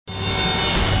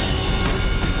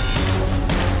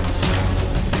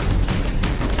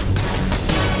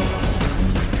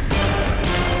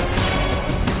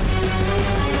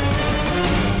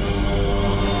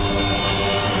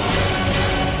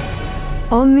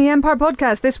On the Empire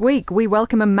Podcast this week, we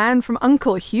welcome a man from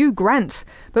U.N.C.L.E, Hugh Grant.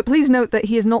 But please note that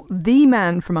he is not the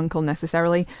man from U.N.C.L.E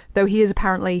necessarily, though he is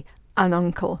apparently an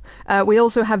uncle. We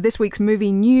also have this week's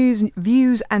movie news,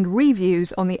 views and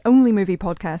reviews on the only movie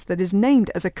podcast that is named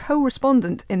as a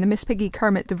co-respondent in the Miss Piggy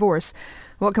Kermit divorce.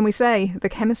 What can we say? The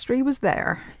chemistry was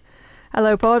there.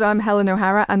 Hello Pod, I'm Helen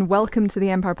O'Hara and welcome to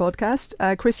the Empire Podcast.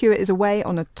 Chris Hewitt is away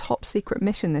on a top secret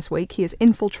mission this week. He is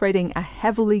infiltrating a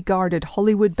heavily guarded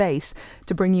Hollywood base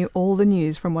to bring you all the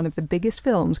news from one of the biggest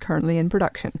films currently in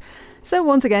production. So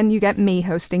once again, you get me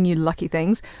hosting, you lucky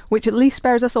things, which at least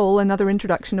spares us all another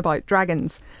introduction about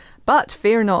dragons. But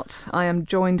fear not, I am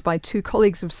joined by two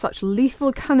colleagues of such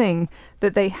lethal cunning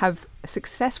that they have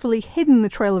successfully hidden the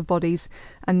trail of bodies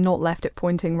and not left it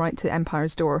pointing right to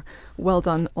Empire's door. Well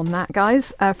done on that,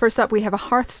 guys. First up, we have a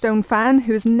Hearthstone fan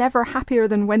who is never happier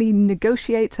than when he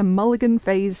negotiates a mulligan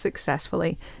phase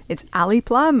successfully. It's Ali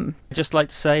Plum. I'd just like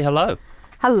to say hello.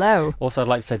 Hello. Also, I'd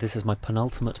like to say this is my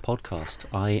penultimate podcast.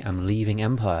 I am leaving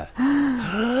Empire.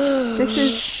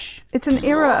 It's an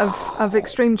era of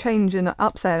extreme change and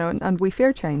upset, and we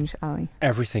fear change, Ali.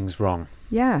 Everything's wrong.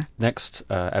 Yeah. Next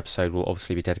episode will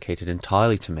obviously be dedicated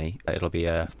entirely to me. It'll be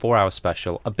a 4-hour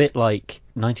special, a bit like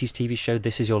 90s TV show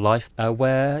This Is Your Life,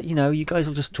 where, you guys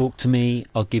will just talk to me.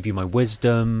 I'll give you my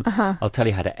wisdom. I'll tell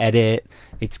you how to edit.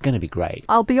 It's going to be great.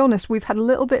 I'll be honest, we've had a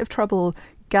little bit of trouble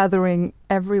gathering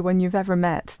everyone you've ever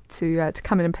met to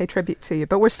come in and pay tribute to you.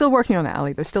 But we're still working on it,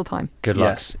 Ali. There's still time. Good luck.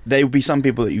 Yes. There will be some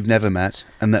people that you've never met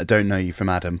and that don't know you from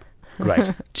Adam.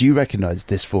 Great. Do you recognise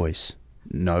this voice?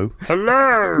 No.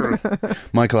 Hello!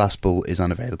 Michael Aspel is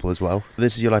unavailable as well.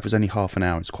 This Is Your Life was only half an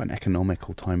hour. It's quite an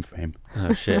economical time frame.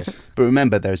 Oh, shit. But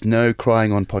remember, there's no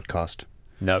crying on podcast.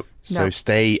 No. So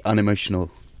stay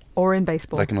unemotional. Or in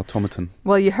baseball. Like an automaton.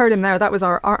 Well, you heard him there. That was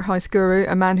our art house guru,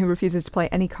 a man who refuses to play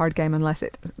any card game unless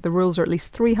the rules are at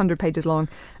least 300 pages long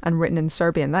and written in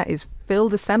Serbian. That is Phil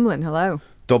de Semlin. Hello.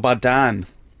 Dobar dan.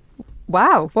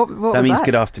 Wow. What that means that?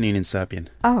 Good afternoon in Serbian.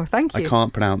 Oh, thank you. I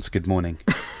can't pronounce good morning.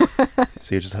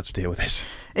 So you just have to deal with it.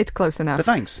 It's close enough. But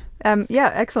thanks.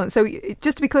 Yeah, excellent. So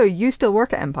just to be clear, you still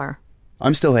work at Empire?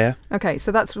 I'm still here. Okay,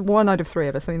 so that's 1 out of 3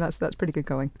 of us. I mean, that's pretty good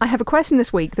going. I have a question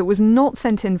this week that was not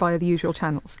sent in via the usual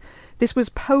channels. This was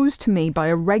posed to me by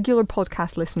a regular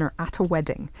podcast listener at a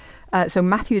wedding. So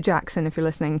Matthew Jackson, if you're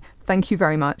listening, thank you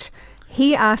very much.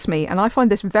 He asked me, and I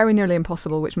find this very nearly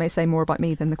impossible, which may say more about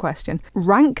me than the question,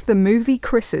 rank the movie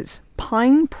Chris's: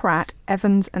 Pine, Pratt,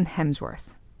 Evans and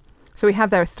Hemsworth. So we have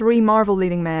there 3 Marvel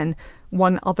leading men,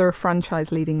 1 other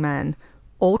franchise leading man,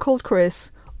 all called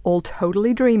Chris, all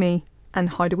totally dreamy. And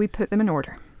how do we put them in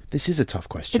order? This is a tough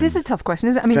question. It is a tough question,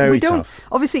 isn't it? I mean, Very we don't... tough.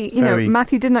 Obviously,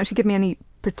 Matthew didn't actually give me any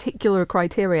particular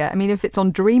criteria. I mean, if it's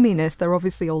on dreaminess, they're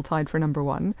obviously all tied for number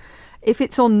 1. If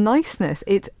it's on niceness,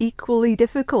 it's equally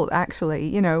difficult,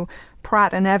 actually.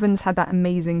 Pratt and Evans had that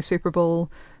amazing Super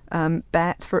Bowl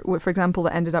bet, for example,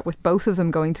 that ended up with both of them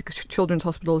going to children's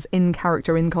hospitals in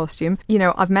character, in costume.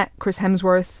 I've met Chris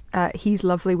Hemsworth. He's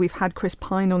lovely. We've had Chris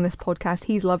Pine on this podcast.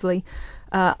 He's lovely.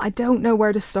 I don't know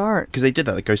where to start. Because they did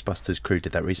that. The Ghostbusters crew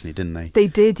did that recently, didn't they? They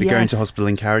did, They yes. go into hospital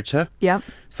in character. Yeah.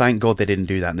 Thank God they didn't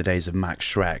do that in the days of Max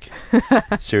Schreck.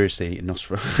 Seriously,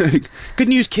 Nosferatu. Good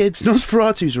news, kids.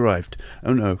 Nosferatu's arrived.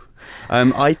 Oh, no.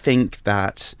 I think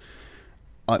that...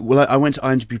 I went to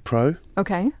IMDb Pro.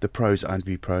 Okay. The pros at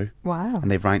IMDb Pro. Wow.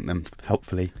 And they've ranked them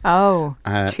helpfully. Oh,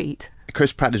 cheat.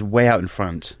 Chris Pratt is way out in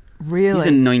front. Really? He's the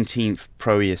 19th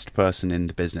pro-iest person in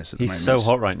the business at the moment. He's so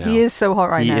hot right now. He is so hot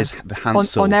right now. He is the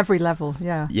Hansel. On every level,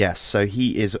 yeah. Yes, so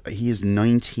he is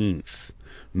 19th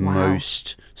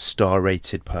most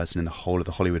star-rated person in the whole of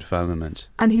the Hollywood firmament.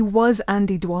 And he was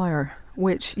Andy Dwyer,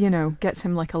 which, gets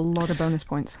him like a lot of bonus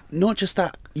points. Not just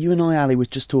that, you and I, Ali, were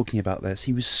just talking about this.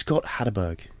 He was Scott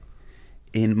Hatterberg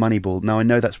in Moneyball. Now, I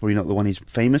know that's probably not the one he's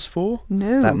famous for.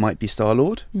 No. That might be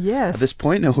Star-Lord. Yes. At this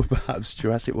point, or perhaps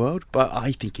Jurassic World. But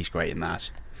I think he's great in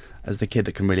that, as the kid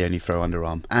that can really only throw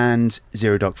underarm. And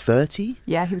Zero Dark 30.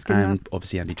 Yeah, he was good. And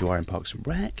obviously Andy Dwyer in Parks and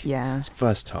Rec. Yeah. It's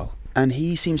versatile. And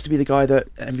he seems to be the guy that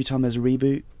every time there's a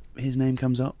reboot, his name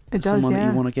comes up. It does, Someone yeah.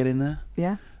 that you want to get in there.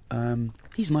 Yeah.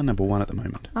 He's my number 1 at the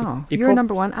moment. Oh, you're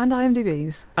number 1 and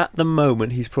IMDb's. At the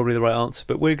moment, he's probably the right answer,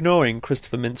 but we're ignoring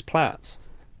Christopher Mintz-Plasse,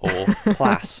 or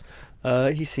Plasse.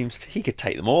 He could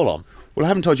take them all on. Well, I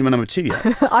haven't told you my number 2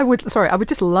 yet. I would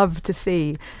just love to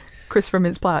see Christopher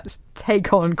Mintz-Plasse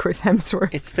take on Chris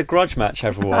Hemsworth. It's the grudge match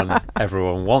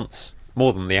everyone wants,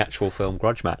 more than the actual film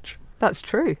Grudge Match. That's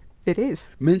true. It is.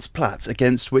 Mintz-Plasse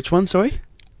against which one, sorry?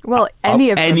 Well,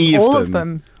 any of them. All of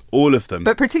them. All of them.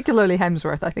 But particularly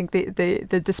Hemsworth. I think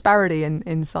the disparity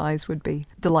in size would be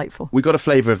delightful. We got a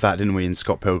flavour of that, didn't we, in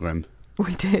Scott Pilgrim?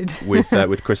 We did. with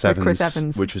Chris Evans, Chris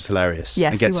Evans, which was hilarious.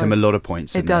 Yes, and gets he him a was. lot of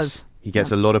points. It does. He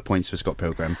gets a lot of points for Scott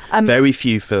Pilgrim. Very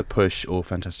few for Push or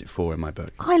Fantastic Four in my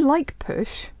book. I like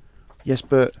Push. Yes,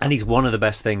 but And he's one of the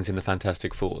best things in the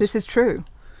Fantastic Four. This is true.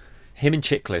 Him and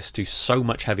Chiklis do so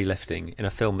much heavy lifting in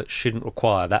a film that shouldn't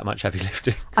require that much heavy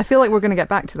lifting. I feel like we're going to get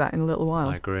back to that in a little while.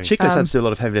 I agree. Chiklis had to do a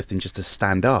lot of heavy lifting just to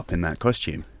stand up in that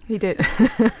costume. He did.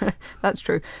 That's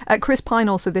true. Chris Pine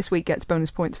also this week gets bonus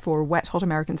points for Wet Hot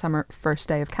American Summer First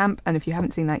Day of Camp. And if you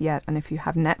haven't seen that yet, and if you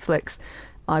have Netflix,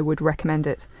 I would recommend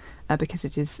it because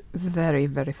it is very,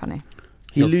 very funny.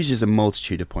 He loses a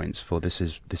multitude of points for This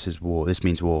Is War. This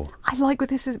Means War. I like what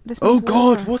this is. This Oh means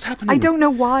war. God, what's happening? I don't know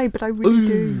why, but I really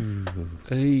do.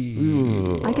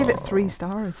 Ooh. I give it 3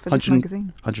 stars for this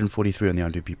magazine. 143 on the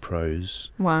IMDb Pros.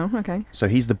 Wow, okay. So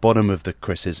he's the bottom of the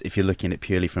Chris's if you're looking at it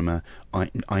purely from a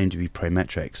IMDb Pro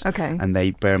metrics. Okay. And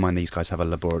they bear in mind these guys have a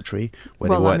laboratory where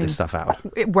Well, they work I mean, this stuff out.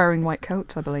 Wearing white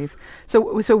coats, I believe.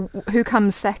 So who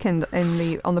comes second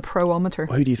on the Pro-ometer?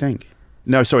 Who do you think?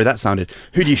 No, sorry, that sounded.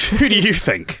 Who do you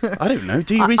think? I don't know.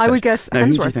 Do you research? I would guess No, who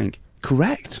do you Hemsworth. think?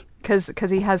 Correct. Because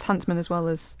he has Huntsman as well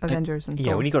as Avengers and Yeah,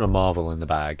 Thor. when you got a Marvel in the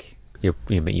bag, you're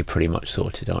pretty much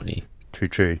sorted, aren't you?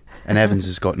 True. And Evans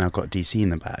has now got DC in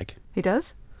the bag, He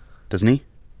does? doesn't he?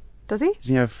 Does he? Doesn't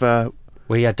he have? Well,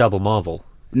 he had double Marvel.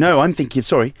 No, I'm thinking.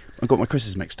 Sorry, I got my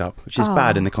Chris's mixed up, which is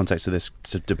bad in the context of this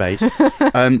debate.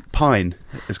 Pine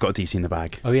has got a DC in the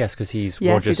bag Oh yes, because he's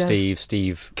Yes, Roger, he does.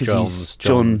 Steve because Johns, he's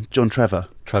John Trevor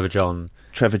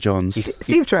Johns,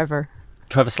 Steve Trevor.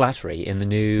 Trevor Slattery in the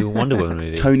new Wonder Woman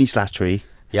movie. Tony Slattery.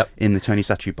 Yep. In the Tony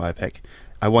Slattery biopic,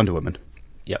 Wonder Woman.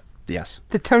 Yep. Yes.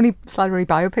 The Tony Slattery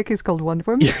biopic is called Wonder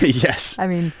Woman. Yes. I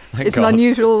mean, Thank it's God.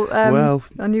 an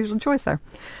unusual choice there.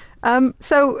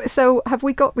 So have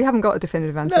we haven't got a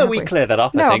definitive answer. No, have we we? cleared that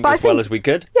up, No, I think, but as well as we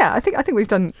could. Yeah, I think we've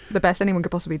done the best anyone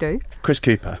could possibly do. Chris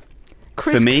Cooper.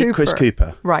 Chris For me, Cooper. Chris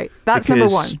Cooper. Right, that's Because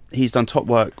number one. He's done top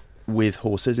work with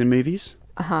horses in movies.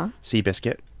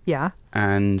 Seabiscuit. Yeah.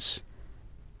 And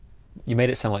You made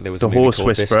it sound like there was The a movie Horse called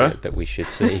Whisperer. Biscuit that we should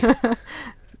see.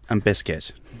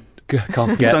 Biscuit. Can't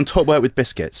He's forget. done top work with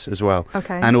Biscuits as well.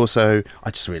 Okay. And also,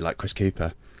 I just really like Chris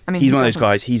Cooper. I mean, he's who one of those doesn't?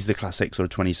 guys, he's the classic sort of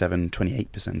 27,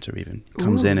 28%er even.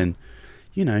 Comes in and,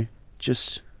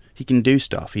 just, he can do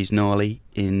stuff. He's gnarly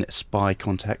in spy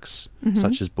contexts,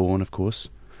 such as Bourne, of course.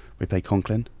 We play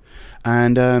Conklin.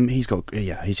 And he's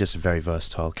just a very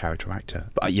versatile character actor.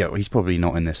 But he's probably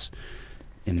not in this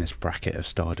bracket of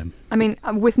stardom. I mean,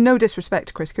 with no disrespect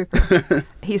to Chris Cooper,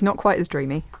 he's not quite as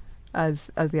dreamy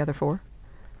as the other 4.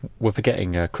 We're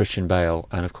forgetting Christian Bale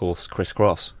and, of course, Chris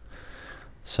Cross.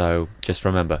 So just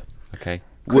remember, okay?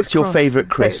 What's your Cross. favourite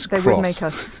Chris They Cross? would make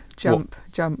us jump.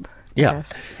 Yeah.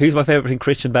 Yes. Who's my favourite between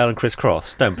Christian Bale and Chris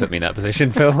Cross? Don't put me in that position,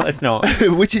 Phil. It's not.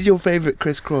 Which is your favourite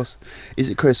Chris Cross? Is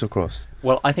it Chris or Cross?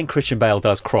 Well, I think Christian Bale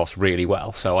does Cross really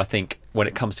well. So I think when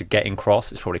it comes to getting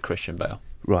Cross, it's probably Christian Bale.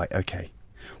 Right, okay.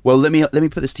 Well, let me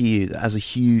put this to you. That as a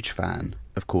huge fan,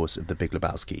 of course, of The Big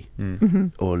Lebowski,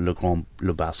 or Le Grand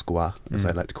Lebowski, as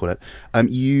I like to call it,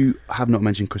 you have not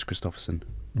mentioned Chris Christopherson,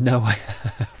 No, which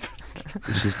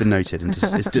has been noted, and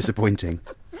it's disappointing.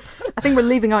 I think we're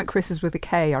leaving out Chris's with a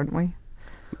K, aren't we?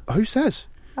 Who says?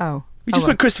 Oh. We just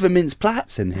well. put Christopher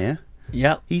Mintz-Platts in here.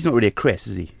 yeah. He's not really a Chris,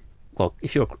 is he? Well,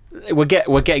 if you're, we're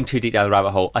getting too deep down the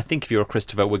rabbit hole. I think if you're a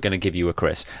Christopher, we're going to give you a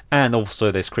Chris, and also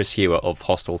there's Chris Hewitt of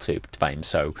Hostel 2 fame,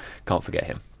 so can't forget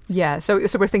him. Yeah, so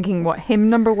we're thinking, him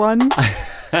number 1,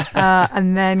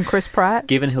 and then Chris Pratt?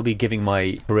 Given he'll be giving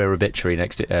my career obituary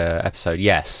next episode,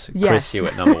 yes, Yes. Chris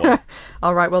Hewitt number 1.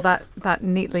 All right, well, that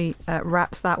neatly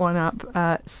wraps that one up.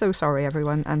 So sorry,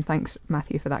 everyone, and thanks,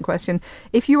 Matthew, for that question.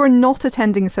 If you are not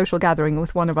attending a social gathering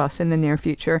with one of us in the near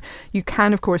future, you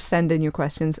can, of course, send in your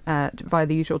questions via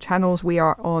the usual channels. We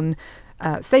are on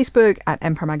Facebook at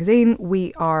Empire Magazine.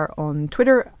 We are on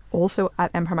Twitter, also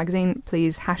at Empire Magazine.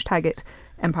 Please hashtag it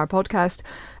Empire Podcast.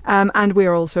 And we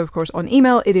are also, of course, on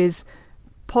email. It is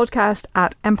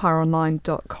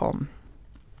podcast@empireonline.com.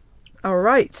 All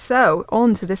right, so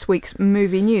on to this week's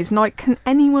movie news. Now, can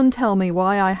anyone tell me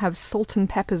why I have Salt and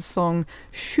Pepper's song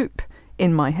Shoop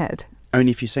in my head?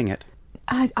 Only if you sing it.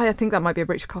 I think that might be a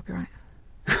breach of copyright.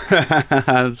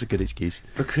 That's a good excuse.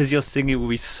 Because your singing will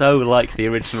be so like the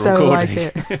original So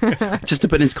recording. like it. Just to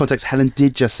put it into context, Helen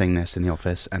did just sing this in the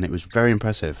office, and it was very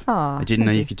impressive. Aw, I didn't know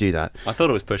thank you you. could do that. I thought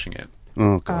I was pushing it.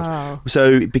 Oh, God. Oh.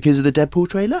 So, because of the Deadpool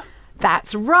trailer?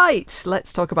 That's right.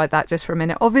 Let's talk about that just for a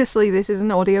minute. Obviously, this is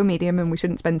an audio medium and we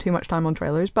shouldn't spend too much time on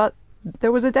trailers, but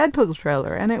there was a Deadpool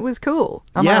trailer and it was cool.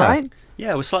 Am I right?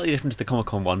 Yeah, it was slightly different to the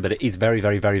Comic-Con one, but it is very,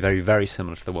 very, very, very, very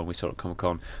similar to the one we saw at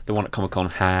Comic-Con. The one at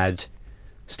Comic-Con had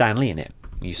Stan Lee in it.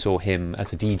 You saw him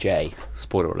as a DJ,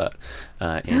 spoiler alert,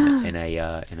 in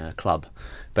a club.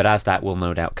 But as that will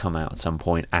no doubt come out at some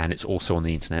point, and it's also on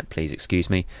the internet, please excuse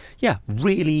me. Yeah,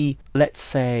 really, let's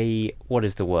say, what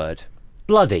is the word?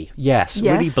 Bloody. Yes,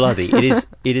 really bloody.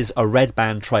 It is a red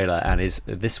band trailer, and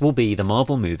this will be the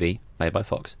Marvel movie made by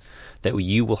Fox that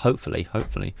you will hopefully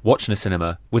watch in a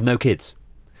cinema with no kids.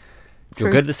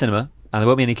 You'll go to the cinema, and there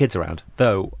won't be any kids around.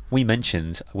 Though, we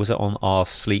mentioned, was it on our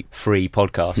Sleep-Free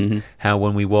podcast, how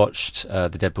when we watched the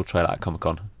Deadpool trailer at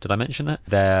Comic-Con, did I mention that?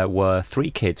 There were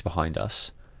 3 kids behind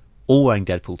us, all wearing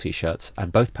Deadpool t-shirts,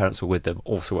 and both parents were with them,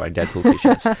 also wearing Deadpool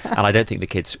t-shirts. And I don't think the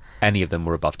kids, any of them,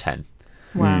 were above 10.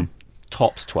 Wow.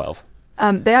 Tops 12.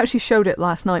 They actually showed it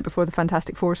last night before the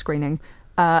Fantastic Four screening.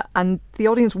 And the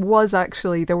audience was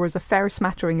actually, there was a fair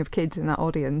smattering of kids in that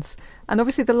audience, and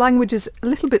obviously the language is a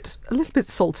little bit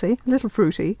salty, a little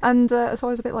fruity, and so I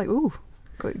was a bit like, ooh,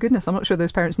 goodness, I'm not sure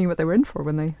those parents knew what they were in for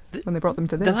when they brought them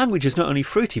to this. The language is not only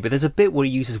fruity, but there's a bit where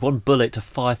he uses one bullet to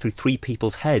fire through 3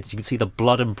 people's heads. You can see the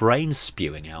blood and brains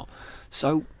spewing out.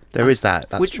 So there is that.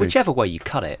 That's true. Whichever way you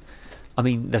cut it. I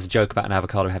mean, there's a joke about an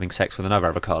avocado having sex with another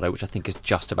avocado, which I think is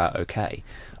just about okay.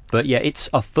 But yeah, it's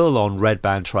a full-on red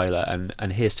band trailer,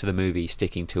 and here's to the movie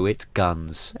sticking to its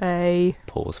guns.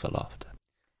 Pause for laughter.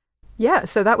 Yeah,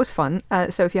 so that was fun.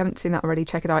 So if you haven't seen that already,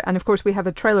 check it out. And of course, we have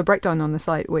a trailer breakdown on the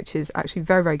site, which is actually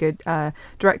very, very good.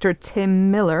 Director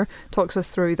Tim Miller talks us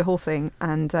through the whole thing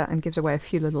and gives away a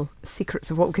few little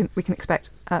secrets of what we can expect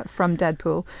from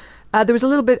Deadpool. There was a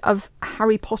little bit of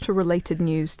Harry Potter-related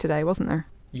news today, wasn't there?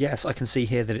 Yes, I can see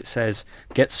here that it says,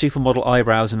 get supermodel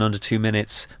eyebrows in under 2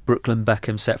 minutes, Brooklyn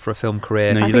Beckham set for a film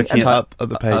career. No, you're looking up at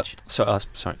the page. Sorry.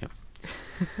 Yeah.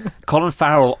 Colin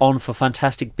Farrell on for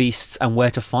Fantastic Beasts and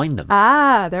Where to Find Them.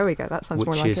 Ah, there we go. That sounds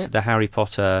more like it. Which is the Harry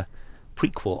Potter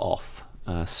prequel off,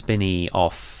 spinny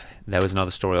off. There was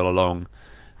another story all along.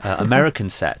 American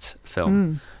set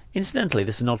film. Incidentally,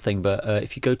 this is an odd thing, but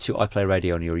if you go to iPlayer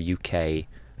Radio and you're a UK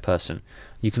person,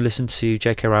 you can listen to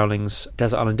J.K. Rowling's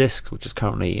Desert Island Discs, which is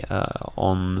currently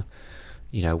on,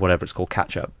 whatever it's called,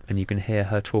 Catch Up, and you can hear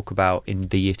her talk about in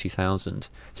the year 2000.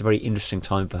 It's a very interesting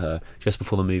time for her, just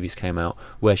before the movies came out,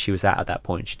 where she was at that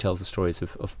point. She tells the stories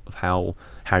of how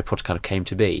Harry Potter kind of came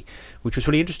to be, which was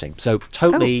really interesting. So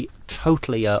totally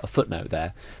a footnote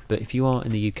there. But if you are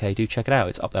in the UK, do check it out.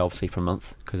 It's up there obviously for a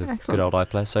month because of good old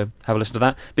iPlayer, so have a listen to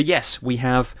that. But yes, we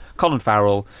have Colin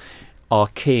Farrell, our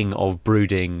king of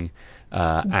brooding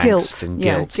angst and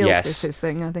guilt. Guilt is his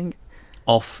thing, I think.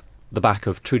 Off the back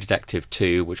of True Detective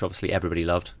 2, which obviously everybody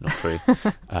loved, not true.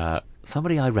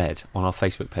 Somebody I read on our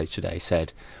Facebook page today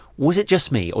said, was it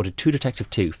just me, or did True Detective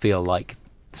 2 feel like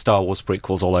Star Wars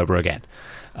prequels all over again?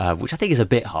 Which I think is a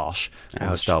bit harsh on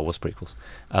the Star Wars prequels.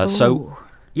 So,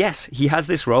 yes, he has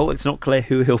this role. It's not clear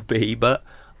who he'll be, but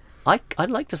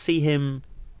I'd like to see him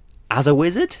as a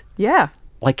wizard. Yeah.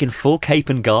 Like in full cape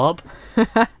and garb.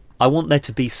 I want there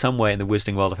to be somewhere in the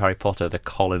Wizarding World of Harry Potter the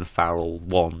Colin Farrell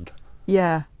wand.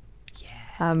 Yeah.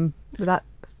 That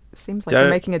seems like you're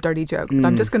making a dirty joke, but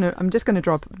I'm just gonna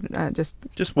drop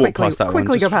just walk past that one.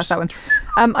 Quickly go past that one.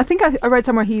 I think I read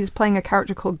somewhere he's playing a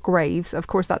character called Graves. Of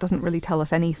course, that doesn't really tell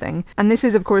us anything. And this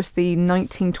is, of course, the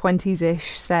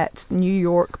 1920s-ish set, New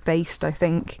York-based, I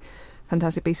think.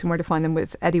 Fantastic Beasts and Where to Find Them,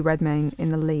 with Eddie Redmayne in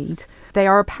the lead. They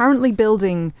are apparently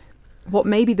building what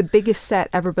may be the biggest set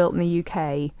ever built in the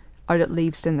UK out at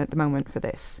Leavesden at the moment for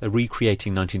this. They're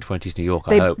recreating 1920s New York,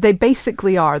 I hope. They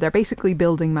basically are. They're basically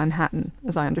building Manhattan,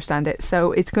 as I understand it.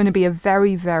 So it's going to be a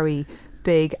very, very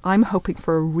big... I'm hoping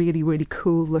for a really, really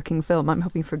cool-looking film. I'm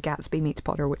hoping for Gatsby meets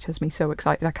Potter, which has me so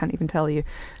excited, I can't even tell you.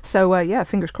 So, yeah,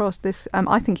 fingers crossed. This.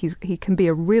 I think he can be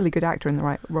a really good actor in the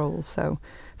right role. So,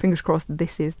 fingers crossed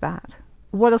this is that.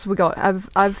 What else have we got?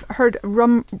 I've heard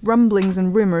rumblings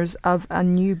and rumours of a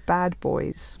new Bad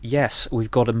Boys. Yes,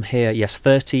 we've got them here. Yes,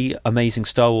 30 amazing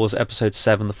Star Wars Episode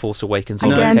 7, The Force Awakens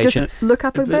on Again, location. just look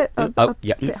up a bit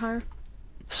higher.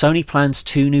 Sony plans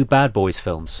 2 new Bad Boys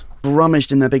films.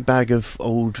 Rummaged in their big bag of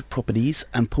old properties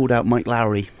and pulled out Mike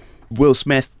Lowry. Will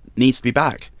Smith needs to be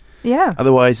back. Yeah.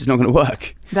 Otherwise, it's not going to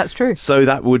work. That's true. So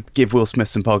that would give Will Smith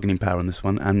some bargaining power on this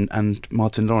one, and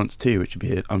Martin Lawrence too, which would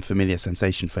be an unfamiliar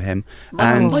sensation for him.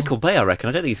 And Michael Bay, I reckon.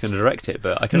 I don't think he's going to direct it,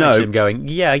 but I can imagine him going,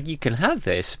 yeah, you can have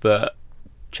this, but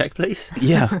check, please.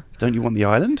 Yeah. Don't you want the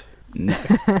island? No.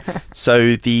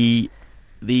 So I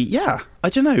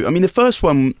don't know. I mean, the first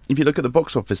one, if you look at the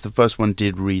box office, the first one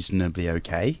did reasonably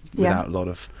okay, without a lot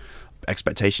of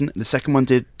expectation. The second one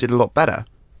did a lot better.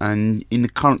 And in the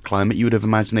current climate, you would have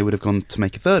imagined they would have gone to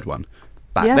make a third one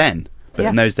back then. But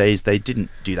in those days, they didn't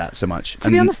do that so much. To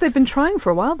be honest, they've been trying for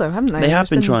a while, though, haven't they? They have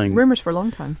been trying. Rumours for a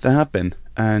long time. They have been.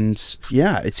 And,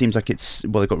 it seems like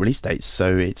they've got release dates,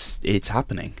 so it's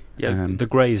happening. Yeah, the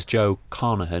Grey's Joe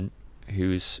Carnahan,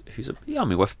 who's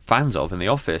we're fans of in The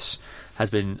Office, has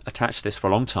been attached to this for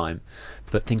a long time,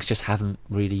 but things just haven't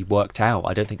really worked out.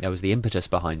 I don't think there was the impetus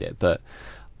behind it, but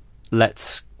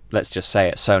let's just say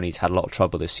it, Sony's had a lot of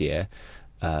trouble this year.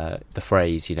 The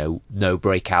phrase, no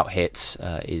breakout hits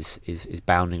is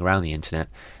bounding around the internet,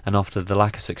 and after the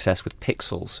lack of success with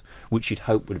Pixels, which you'd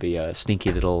hope would be a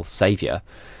sneaky little saviour,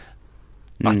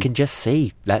 I can just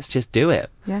see, let's just do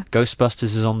it. Yeah.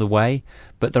 Ghostbusters is on the way,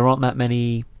 but there aren't that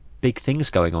many big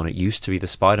things going on. It used to be the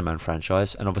Spider-Man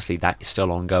franchise, and obviously that is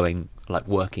still ongoing, like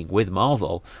working with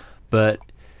Marvel, but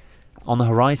on the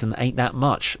horizon ain't that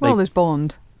much. Well, there's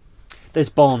Bond. There's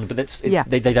Bond, but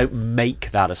they don't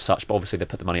make that as such, but obviously they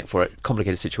put the money up for it.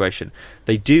 Complicated situation.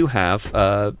 They do have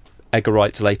Edgar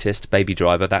Wright's latest, Baby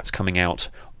Driver. That's coming out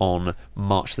on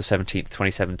March the 17th,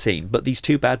 2017. But these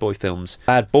two Bad Boys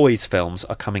films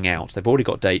are coming out. They've already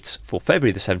got dates for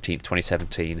February the 17th,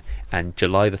 2017 and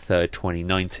July the 3rd,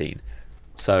 2019.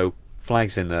 So,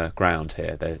 flags in the ground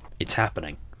here. It's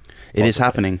happening. It is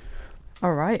happening.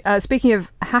 All right. Speaking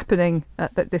of happening,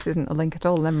 this isn't a link at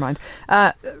all, never mind.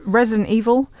 Resident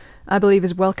Evil, I believe,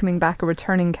 is welcoming back a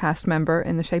returning cast member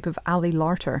in the shape of Ali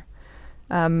Larter.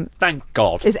 Thank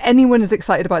God. Is anyone as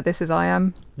excited about this as I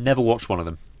am? Never watched one of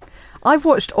them. I've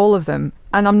watched all of them,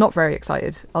 and I'm not very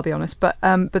excited, I'll be honest. But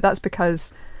that's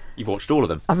because... You've watched all of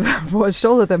them? I've watched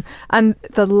all of them. And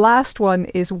the last one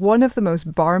is one of the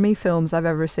most barmy films I've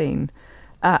ever seen.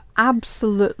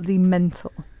 Absolutely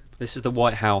mental. This is the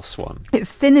White House one. It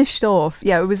finished off,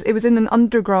 it was in an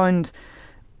underground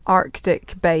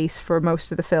Arctic base for most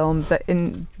of the film that,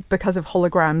 because of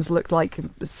holograms, looked like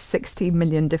 60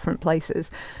 million different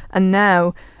places. And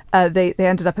now they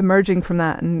ended up emerging from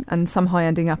that and somehow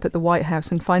ending up at the White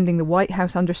House and finding the White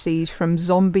House under siege from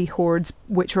zombie hordes,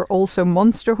 which are also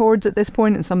monster hordes at this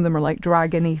point, and some of them are like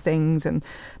dragon-y things and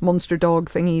monster dog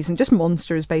thingies and just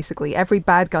monsters, basically. Every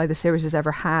bad guy the series has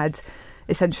ever had,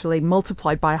 essentially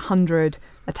multiplied by 100,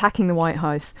 attacking the White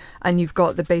House, and you've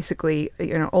got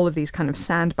all of these kind of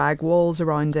sandbag walls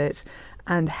around it,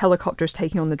 and helicopters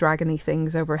taking on the dragony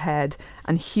things overhead,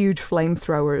 and huge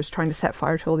flamethrowers trying to set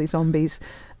fire to all these zombies.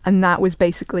 And that was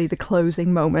basically the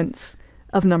closing moments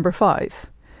of number 5.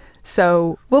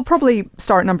 So we'll probably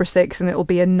start number 6, and it'll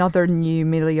be another new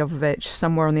Mila Jovovich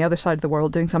somewhere on the other side of the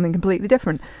world doing something completely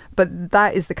different. But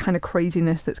that is the kind of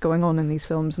craziness that's going on in these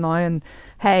films now. And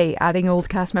hey, adding old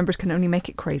cast members can only make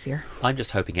it crazier. I'm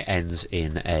just hoping it ends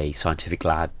in a scientific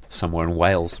lab somewhere in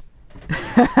Wales.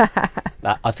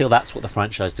 I feel that's what the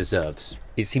franchise deserves.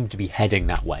 It seemed to be heading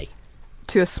that way.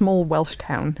 To a small Welsh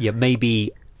town. Yeah,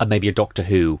 maybe a Doctor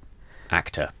Who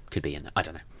actor could be in it. I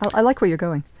don't know. I like where you're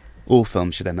going. All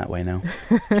films should end that way now.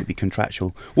 Should be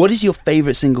contractual. What is your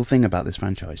favourite single thing about this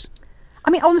franchise?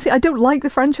 I mean, honestly, I don't like the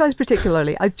franchise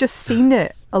particularly. I've just seen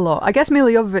it a lot. I guess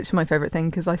Mila Jovovich is my favourite thing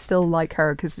because I still like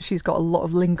her because she's got a lot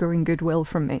of lingering goodwill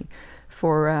from me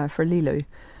for Lilu.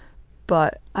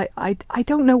 But I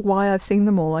don't know why I've seen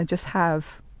them all. I just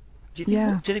have. Do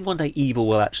you think one day Evil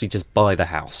will actually just buy the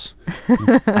house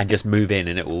and just move in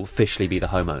and it will officially be the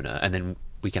homeowner and then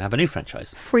we can have a new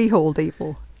franchise? Freehold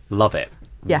Evil. Love it.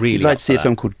 Yeah. Really You'd like to see a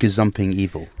film called Gazumping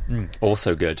Evil.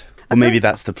 Also good. Or maybe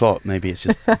that's the plot. Maybe it's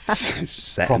just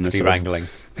set Property in wrangling.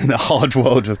 In the hard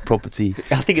world of property.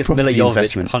 I think it's Mila property Jovovich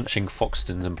investment. punching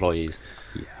Foxton's employees.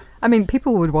 Yeah. I mean,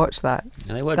 people would watch that.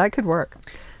 And they would. That could work.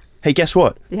 Hey, guess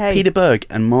what? Hey. Peter Berg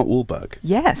and Mark Wahlberg.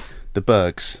 Yes. The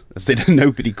Bergs, as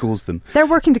nobody calls them. They're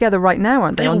working together right now,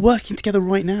 aren't they? They are working together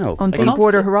right now. On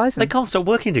Deepwater Horizon. They can't stop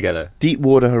working together.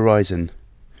 Deepwater Horizon,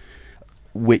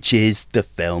 which is the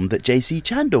film that J.C.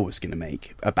 Chandor was going to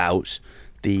make about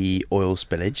the oil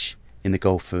spillage in the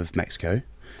Gulf of Mexico.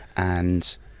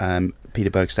 And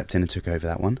Peter Berg stepped in and took over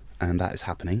that one, and that is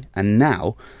happening. And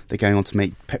now they're going on to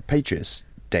make Patriots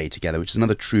Day together, which is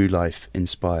another true life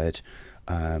inspired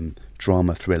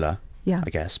drama thriller. Yeah. I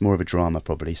guess more of a drama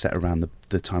probably set around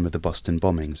the time of the Boston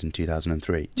bombings in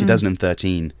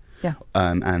 2013. Yeah.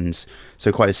 And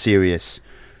so quite a serious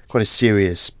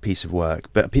piece of work.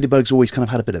 But Peter Berg's always kind of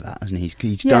had a bit of that, hasn't he?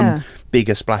 He's done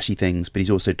bigger, splashy things, but he's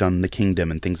also done The Kingdom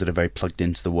and things that are very plugged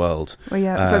into the world. Well,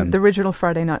 yeah, from the original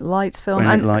Friday Night Lights film,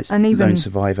 Friday Night Lights, and even Lone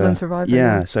Survivor.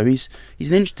 Yeah, so he's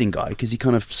an interesting guy because he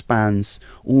kind of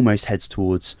almost heads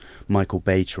towards Michael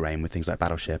Bay terrain with things like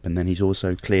Battleship, and then he's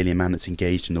also clearly a man that's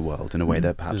engaged in the world in a way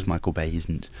that perhaps Michael Bay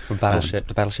isn't. From Battleship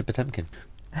to Battleship Potemkin.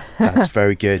 That's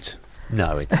very good.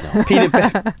 No, it's not.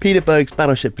 Peter Berg's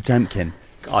Battleship Potemkin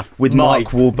with Mark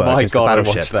Wahlberg My as God, the I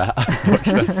battleship. watched that. I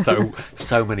watched that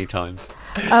so many times.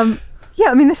 Yeah,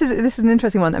 I mean, this is an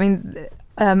interesting one. I mean,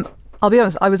 I'll be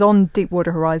honest, I was on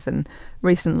Deepwater Horizon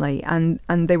recently, and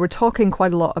they were talking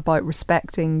quite a lot about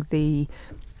respecting the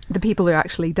people who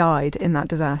actually died in that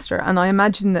disaster. And I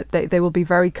imagine that they will be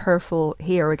very careful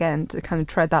here again to kind of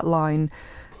tread that line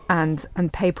and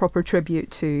pay proper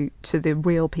tribute to the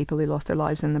real people who lost their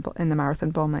lives in the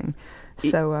marathon bombing.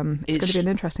 So it's going to be an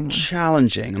interesting one.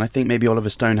 Challenging, and I think maybe Oliver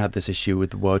Stone had this issue with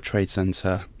the World Trade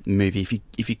Center movie.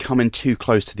 If you come in too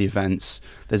close to the events,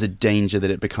 there's a danger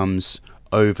that it becomes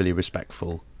overly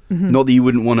respectful. Mm-hmm. Not that you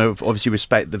wouldn't want to obviously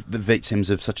respect the victims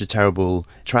of such a terrible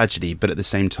tragedy, but at the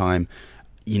same time,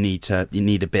 you need a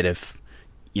bit of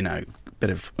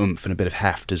oomph and a bit of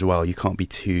heft as well. You can't be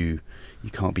too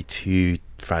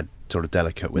sort of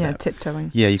delicate with it.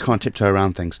 Tiptoeing. Yeah, you can't tiptoe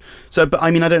around things. So, but I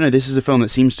mean, I don't know. This is a film that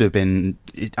seems to have been.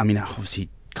 I mean, obviously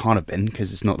can't have been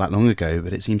because it's not that long ago,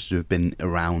 but it seems to have been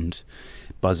around,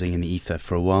 buzzing in the ether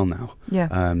for a while now.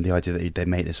 Yeah. The idea that they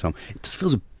made this film, it just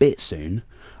feels a bit soon,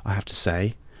 I have to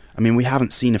say. I mean, we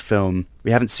haven't seen a film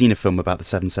about the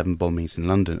 7/7 bombings in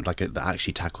London, like that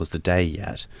actually tackles the day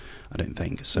yet. I don't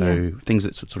think so. Things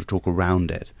that sort of talk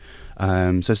around it.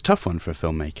 So it's a tough one for a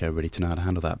filmmaker really to know how to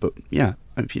handle that. But yeah,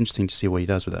 it'd be interesting to see what he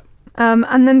does with it.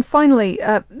 And then finally,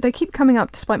 they keep coming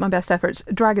up despite my best efforts.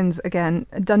 Dragons again,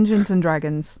 Dungeons and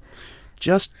Dragons.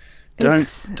 Just don't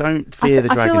fear the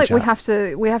dragon. I feel like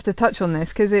chat. we have to touch on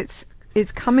this because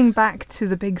it's coming back to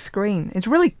the big screen. It's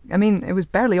really, I mean, it was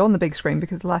barely on the big screen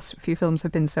because the last few films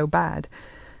have been so bad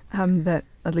that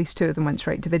at least 2 of them went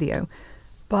straight to video.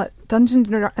 But Dungeons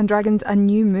and Dragons, a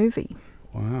new movie.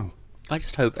 Wow. I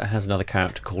just hope it has another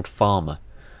character called Farmer.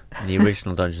 In the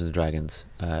original Dungeons and Dragons,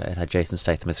 it had Jason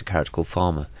Statham as a character called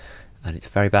Farmer, and it's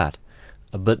very bad.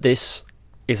 But this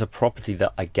is a property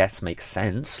that I guess makes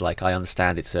sense. Like, I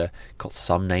understand it's got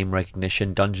some name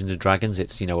recognition. Dungeons and Dragons,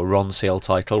 it's a Ron Seal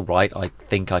title, right? I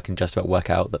think I can just about work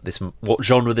out that what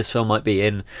genre this film might be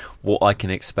in, what I can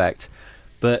expect.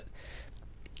 But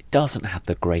it doesn't have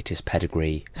the greatest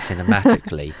pedigree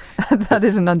cinematically. That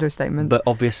is an understatement. But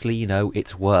obviously,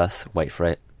 it's worth, wait for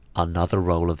it, another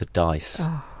roll of the dice.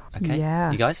 Oh, okay,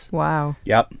 yeah. You guys? Wow.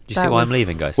 Yep. Do you see why I'm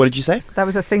leaving, guys? What did you say? That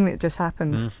was a thing that just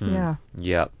happened. Mm-hmm. Yeah.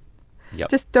 Yep.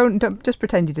 Just don't just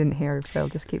pretend you didn't hear, Phil.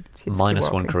 Just keep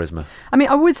minus one walking. charisma. I mean,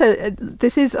 I would say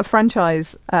this is a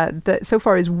franchise that so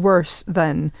far is worse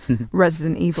than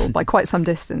Resident Evil by quite some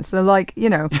distance. So, like,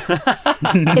 it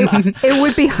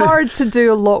would be hard to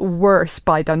do a lot worse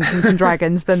by Dungeons and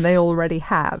Dragons than they already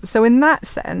have. So, in that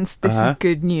sense, this is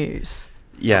good news.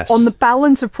 Yes. On the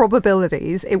balance of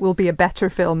probabilities, it will be a better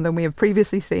film than we have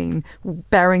previously seen,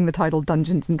 bearing the title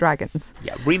Dungeons and Dragons.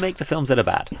 Yeah, remake the films that are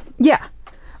bad. Yeah.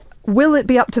 Will it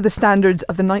be up to the standards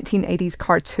of the 1980s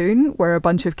cartoon where a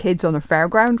bunch of kids on a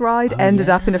fairground ride ended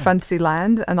up in a fantasy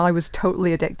land and I was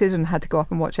totally addicted and had to go up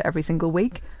and watch it every single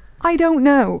week? I don't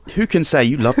know. Who can say?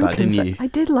 You loved that, didn't you? I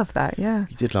did love that, yeah.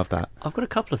 You did love that. I've got a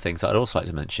couple of things that I'd also like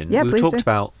to mention. Yeah, We've please talked do.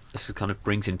 about, this kind of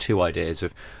brings in 2 ideas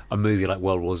of a movie like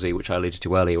World War Z, which I alluded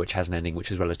to earlier, which has an ending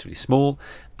which is relatively small,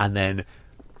 and then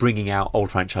bringing out old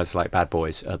franchises like Bad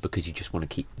Boys because you just want to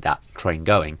keep that train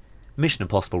going. Mission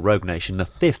Impossible Rogue Nation, the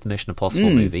 5th Mission Impossible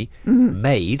movie,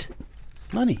 made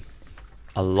Money.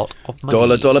 a lot of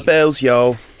money. Dollar bills,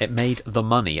 yo. It made the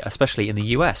money, especially in the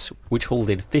US, which hauled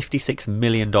in $56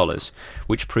 million,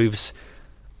 which proves...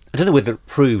 I don't know whether it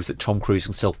proves that Tom Cruise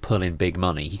can still pull in big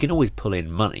money. He can always pull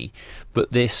in money,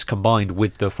 but this, combined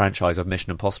with the franchise of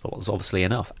Mission Impossible, is obviously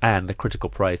enough, and the critical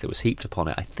praise that was heaped upon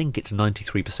it. I think it's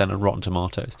 93% on Rotten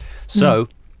Tomatoes. So...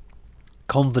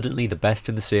 confidently the best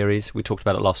in the series. We talked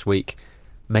about it last week,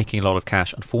 making a lot of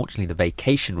cash. Unfortunately, the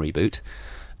Vacation reboot,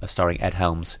 starring Ed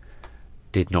Helms,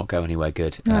 did not go anywhere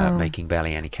good, making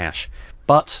barely any cash.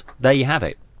 But there you have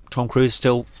it. Tom Cruise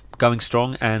still going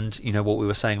strong, and what we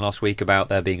were saying last week about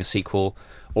there being a sequel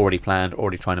already planned,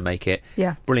 already trying to make it.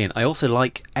 Yeah. Brilliant. I also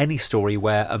like any story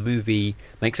where a movie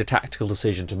makes a tactical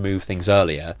decision to move things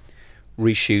earlier,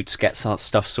 reshoots, gets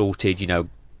stuff sorted,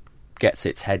 gets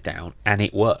its head down, and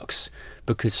it works.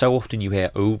 Because so often you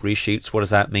hear, oh, reshoots, what does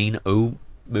that mean? Oh,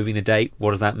 moving the date, what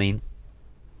does that mean?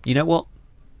 You know what?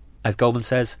 As Goldman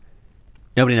says,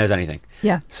 nobody knows anything.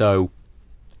 Yeah. So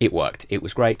it worked. It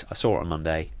was great. I saw it on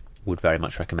Monday. Would very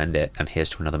much recommend it. And here's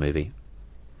to another movie.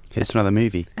 Here's to another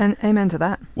movie. And amen to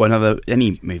that. Well,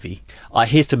 any movie.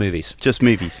 Here's to movies. Just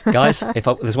movies. Guys,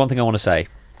 there's one thing I want to say.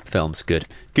 Films, good.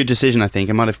 Good decision, I think.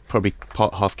 It might have probably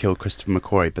half killed Christopher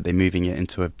McQuarrie, but they're moving it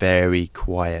into a very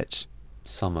quiet...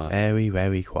 Summer. Very,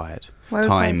 very quiet Very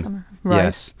time. quiet summer. Right.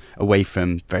 Yes. Away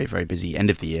from very, very busy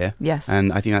end of the year. Yes.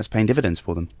 And I think that's paying dividends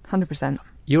for them. 100%.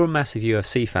 You're a massive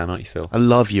UFC fan, aren't you, Phil? I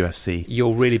love UFC.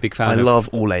 You're a really big fan I love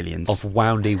all aliens. of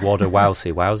Woundy Wadda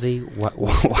Wowsy. Wowsy?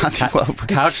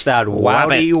 Couch that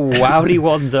Wowdy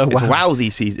Wanda. It's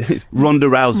Wowsy season. Ronda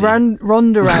Rousey.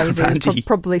 Ronda Rousey. Randy. It's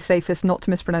probably safest not to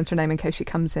mispronounce her name in case she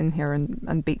comes in here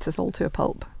and beats us all to a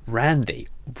pulp. Rowdy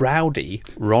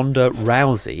Ronda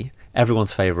Rousey,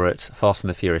 everyone's favourite Fast and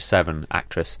the Furious 7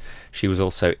 actress. She was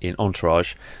also in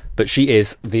Entourage, but she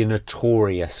is the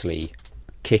notoriously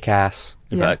kick-ass,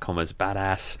 inverted commas,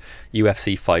 badass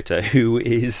UFC fighter who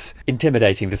is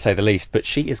intimidating to say the least, but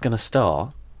she is going to star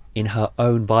in her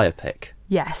own biopic.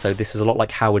 Yes. So this is a lot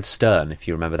like Howard Stern, if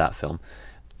you remember that film.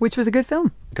 Which was a good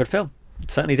film. Good film.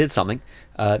 Certainly did something.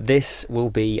 This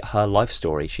will be her life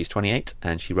story. She's 28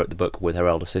 and she wrote the book with her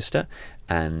elder sister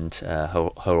and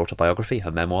her autobiography,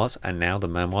 her memoirs, and now the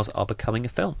memoirs are becoming a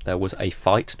film. There was a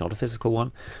fight, not a physical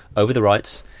one, over the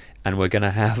rights, and we're going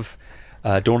to have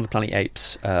Dawn of the Planet of the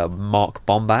Apes, Mark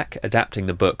Bombach adapting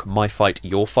the book My Fight,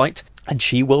 Your Fight, and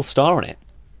she will star in it.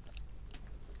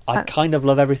 I kind of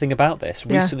love everything about this.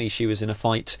 Recently she was in a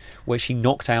fight where she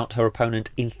knocked out her opponent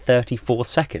in 34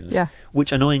 seconds,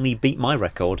 which annoyingly beat my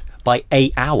record by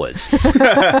 8 hours.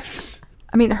 I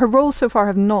mean, her roles so far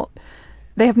have not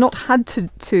had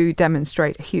to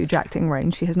demonstrate a huge acting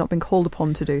range. She has not been called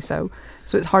upon to do so.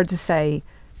 So it's hard to say,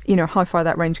 you know, how far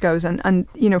that range goes. And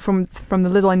you know, from the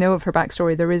little I know of her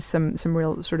backstory, there is some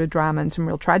real sort of drama and some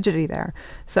real tragedy there.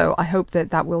 So I hope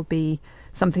that will be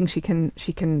something she can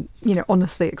you know,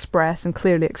 honestly express and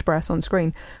clearly express on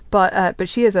screen. But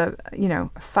she is a, you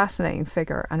know, fascinating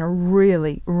figure and a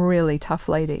really, really tough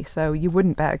lady. So you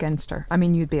wouldn't bet against her. I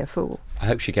mean, you'd be a fool. I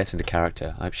hope she gets into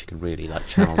character. I hope she can really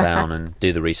channel down and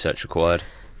do the research required.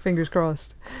 Fingers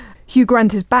crossed. Hugh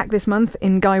Grant is back this month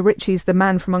in Guy Ritchie's The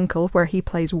Man from U.N.C.L.E, where he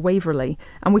plays Waverley.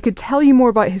 And we could tell you more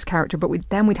about his character, but we'd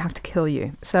have to kill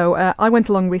you. So I went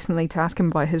along recently to ask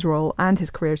him about his role and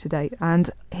his career to date, and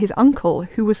his uncle,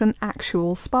 who was an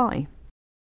actual spy.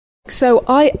 So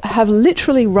I have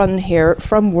literally run here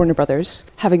from Warner Brothers,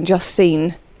 having just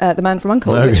seen The Man from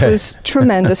U.N.C.L.E, which was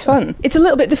tremendous fun. It's a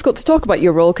little bit difficult to talk about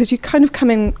your role because you kind of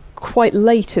come in quite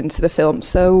late into the film.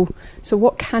 So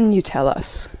what can you tell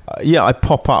us? I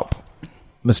pop up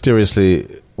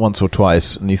mysteriously once or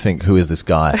twice, and you think, who is this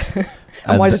guy?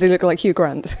 and why does he look like Hugh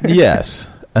Grant? Yes,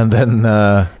 and then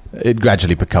it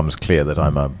gradually becomes clear that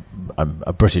I'm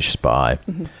a British spy,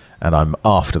 and I'm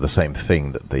after the same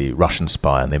thing that the Russian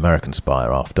spy and the American spy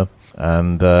are after,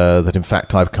 and that in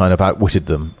fact I've kind of outwitted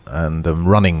them and am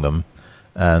running them.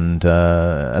 And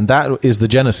that is the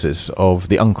genesis of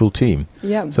the U.N.C.L.E team.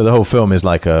 Yeah. So the whole film is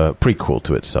like a prequel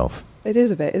to itself. It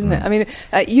is a bit, isn't it? I mean,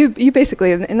 you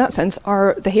basically, in that sense,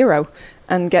 are the hero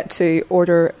and get to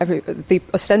order the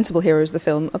ostensible heroes of the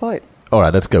film about. All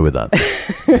right, let's go with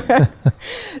that.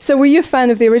 So were you a fan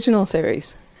of the original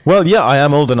series? Well, yeah, I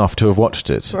am old enough to have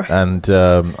watched it. Right. And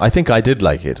I think I did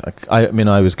like it. I mean,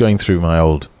 I was going through my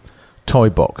old toy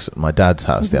box at my dad's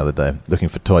house the other day, looking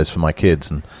for toys for my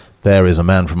kids, and there is a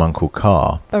Man from U.N.C.L.E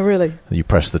car. Oh, really? You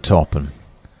press the top and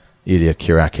Ilya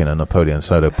Kuryakin and Napoleon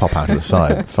Solo pop out of the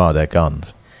side, fire their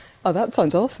guns. Oh, that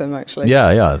sounds awesome, actually.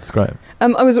 Yeah, it's great. I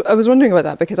was wondering about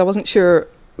that because I wasn't sure,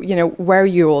 you know, were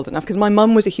you old enough? Because my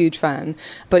mum was a huge fan,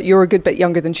 but you're a good bit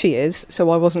younger than she is,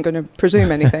 so I wasn't going to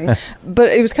presume anything.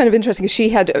 But it was kind of interesting because she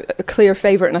had a clear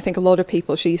favourite, and I think a lot of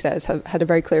people, she says, have had a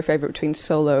very clear favourite between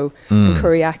Solo and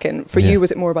Kuryakin. For you,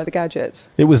 was it more about the gadgets?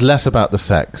 It was less about the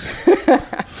sex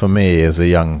for me as a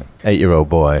young 8-year-old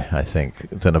boy, I think,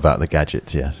 than about the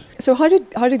gadgets, yes. So how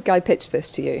did Guy pitch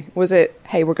this to you? Was it,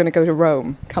 hey, we're going to go to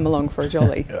Rome, come along for a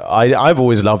jolly? I've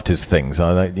always loved his things.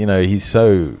 You know, he's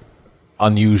so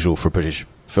unusual for a British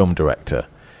film director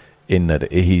in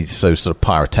that he's so sort of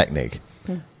pyrotechnic.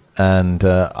 And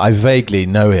I vaguely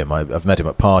know him. I've met him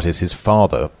at parties. His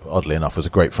father, oddly enough, was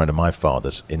a great friend of my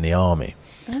father's in the army.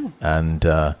 And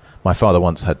my father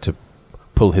once had to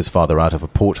pull his father out of a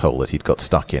porthole that he'd got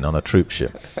stuck in on a troop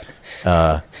ship.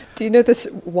 Do you know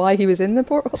why he was in the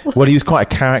porthole? Well, he was quite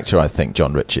a character, I think,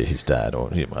 John Ritchie, his dad, or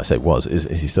I say was,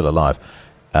 is he still alive?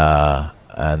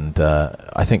 And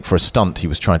I think for a stunt he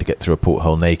was trying to get through a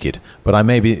porthole naked, but I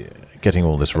may be getting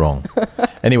all this wrong.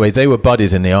 Anyway, they were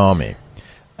buddies in the army,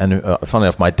 and funnily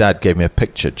enough, my dad gave me a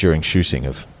picture during shooting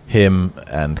of him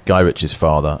and Guy Ritchie's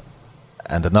father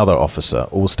and another officer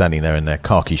all standing there in their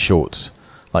khaki shorts,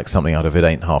 like something out of It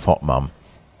Ain't Half Hot Mum,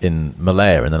 in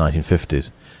Malaya in the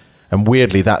 1950s. And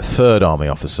weirdly, that third army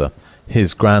officer,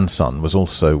 his grandson, was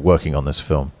also working on this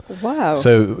film. Wow.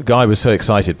 So Guy was so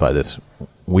excited by this.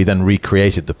 We then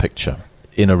recreated the picture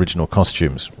in original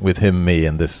costumes with him, me,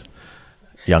 and this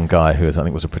young guy who I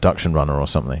think was a production runner or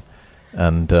something.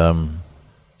 And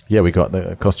we got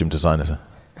the costume designer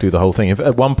do the whole thing.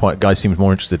 At one point, Guy seems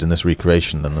more interested in this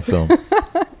recreation than the film.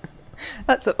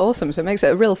 That's awesome. So it makes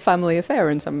it a real family affair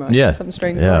in some way. Yeah. Some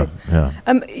strange way. Yeah.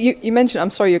 You mentioned,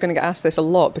 I'm sorry you're going to get asked this a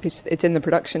lot because it's in the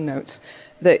production notes,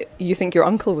 that you think your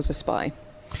uncle was a spy.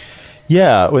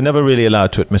 Yeah, we're never really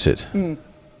allowed to admit it.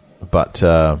 But,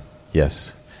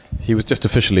 yes, he was just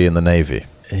officially in the Navy.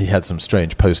 He had some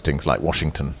strange postings like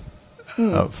Washington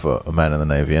for a man in the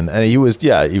Navy. And he was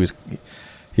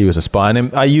a spy.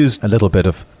 And I used a little bit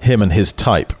of him and his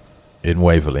type in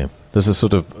Waverley. There's a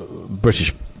sort of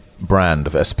British brand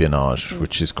of espionage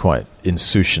which is quite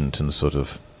insouciant and sort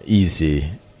of easy.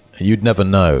 You'd never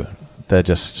know. They're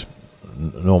just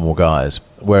normal guys.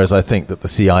 Whereas I think that the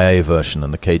CIA version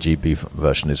and the KGB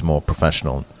version is more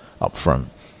professional and upfront.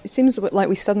 It seems like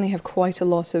we suddenly have quite a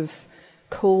lot of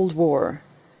Cold War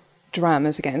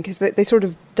dramas again, because they sort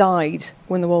of died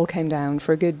when the wall came down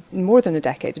for a good more than a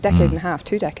decade and a half,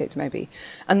 2 decades maybe.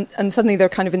 And suddenly they're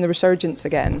kind of in the resurgence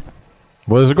again.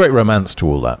 Well, there's a great romance to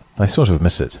all that. I sort of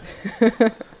miss it.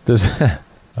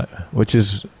 Which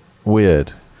is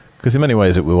weird, because in many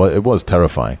ways it was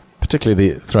terrifying, particularly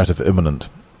the threat of imminent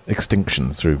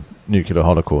extinction through nuclear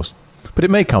holocaust. But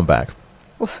it may come back.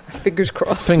 Well, fingers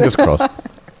crossed. Fingers crossed.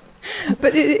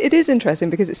 But it is interesting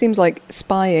because it seems like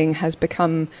spying has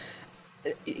become,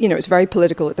 it's very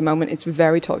political at the moment. It's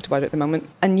very talked about at the moment.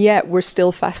 And yet we're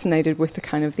still fascinated with the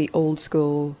kind of the old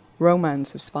school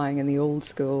romance of spying and the old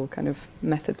school kind of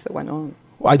methods that went on.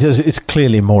 It's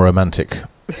clearly more romantic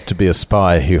to be a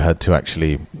spy who had to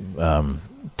actually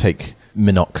take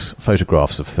Minox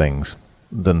photographs of things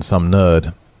than some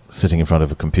nerd sitting in front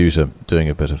of a computer doing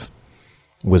a bit of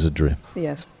wizardry.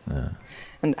 Yes.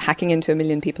 And hacking into 1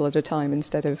 million people at a time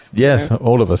instead of... Yes,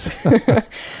 all of us.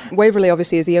 Waverley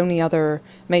obviously is the only other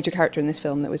major character in this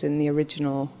film that was in the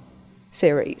original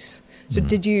series. So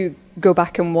did you go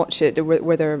back and watch it?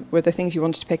 Were there things you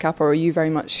wanted to pick up, or are you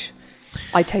very much...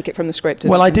 I take it from the script.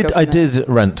 Well, I did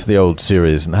rent the old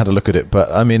series and had a look at it,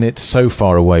 but I mean, it's so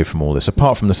far away from all this.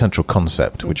 Apart from the central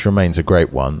concept, which remains a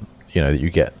great one, that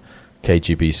you get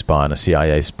KGB spy and a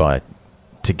CIA spy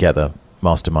together,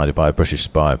 masterminded by a British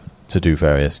spy to do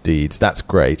various deeds. That's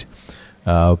great.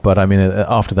 But I mean,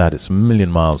 after that, it's a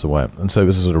million miles away, and so it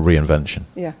was a sort of reinvention.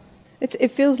 Yeah.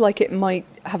 It feels like it might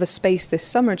have a space this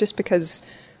summer just because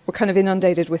we're kind of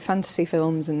inundated with fantasy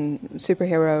films and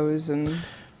superheroes and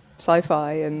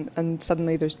sci-fi, and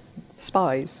suddenly there's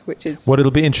spies, which is... Well,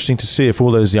 it'll be interesting to see if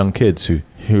all those young kids who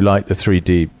like the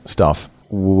 3D stuff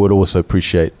would also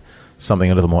appreciate something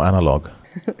a little more analogue.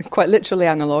 Quite literally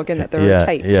analogue in that there are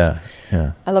tapes.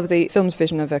 Yeah. I love the film's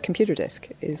vision of a computer disc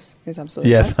is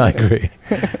absolutely yes, I agree.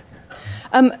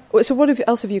 So what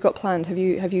else have you got planned? Have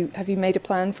you made a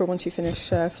plan for once you finish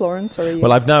Florence? Or are you...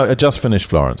 Well, I've now just finished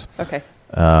Florence. Okay.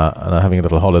 And I'm having a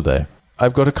little holiday.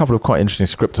 I've got a couple of quite interesting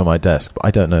scripts on my desk, but I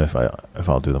don't know if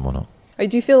I'll do them or not.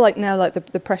 Do you feel like now, like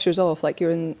the pressure's off, like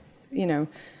you're in,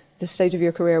 the stage of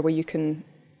your career where you can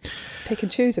pick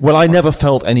and choose? Well, I never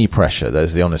felt any pressure.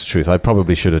 There's the honest truth. I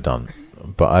probably should have done,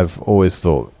 but I've always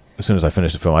thought, as soon as I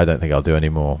finish the film, I don't think I'll do any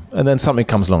more. And then something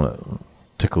comes along that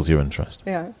tickles your interest.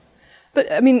 Yeah.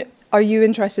 But, I mean, are you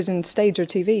interested in stage or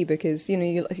TV? Because,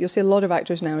 you'll see a lot of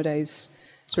actors nowadays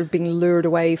sort of being lured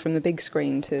away from the big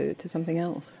screen to something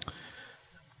else.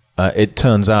 It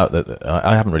turns out that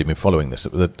I haven't really been following this.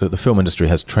 The film industry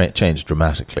has changed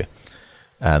dramatically.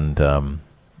 And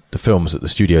the films that the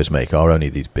studios make are only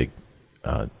these big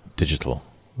digital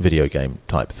video game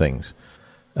type things.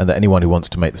 And that anyone who wants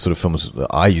to make the sort of films that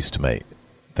I used to make,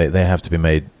 they have to be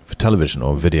made for television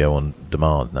or video on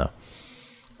demand now.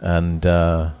 And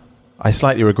I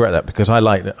slightly regret that because I've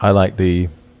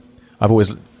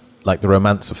always liked the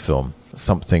romance of film,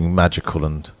 something magical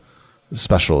and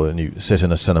special. And you sit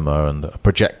in a cinema and a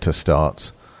projector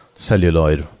starts,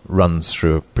 celluloid runs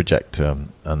through a projector,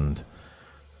 and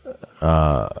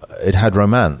it had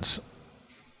romance.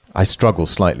 I struggle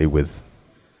slightly with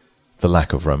the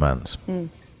lack of romance. Mm.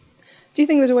 Do you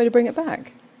think there's a way to bring it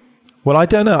back? Well, I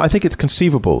don't know. I think it's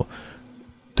conceivable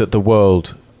that the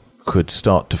world could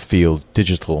start to feel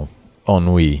digital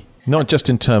ennui, not just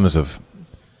in terms of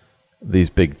these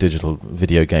big digital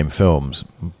video game films,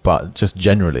 but just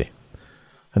generally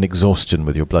an exhaustion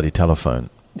with your bloody telephone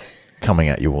coming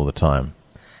at you all the time.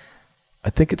 I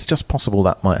think it's just possible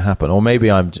that might happen, or maybe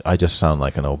I just sound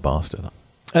like an old bastard.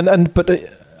 But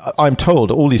I'm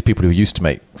told all these people who used to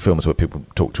make films where people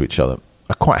talk to each other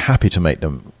are quite happy to make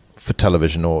them for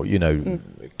television or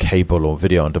cable or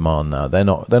video on demand now. They're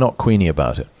not queenie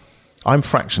about it. I'm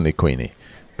fractionally queenie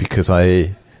because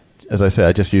as I say,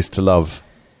 I just used to love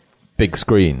big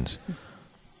screens,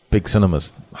 big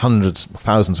cinemas, hundreds,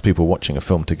 thousands of people watching a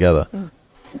film together.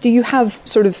 Do you have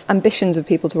sort of ambitions of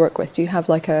people to work with? Do you have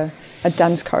like a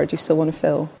dance card you still want to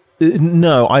fill?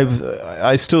 No,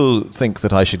 I still think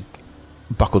that I should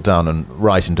buckle down and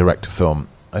write and direct a film.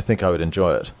 I think I would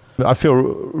enjoy it. I feel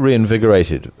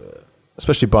reinvigorated,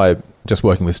 especially by just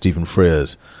working with Stephen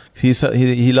Frears.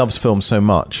 He loves film so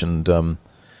much, and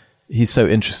he's so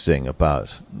interesting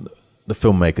about the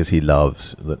filmmakers he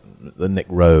loves, the Nick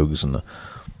Rogues and the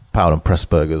Powell and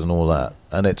Pressburgers and all that.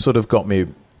 And it sort of got me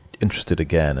interested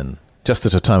again, and just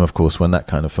at a time, of course, when that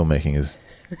kind of filmmaking is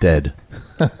dead.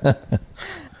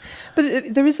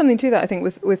 But there is something to that, I think,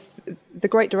 with the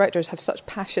great directors have such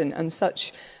passion and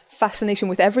such fascination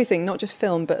with everything, not just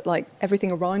film, but like everything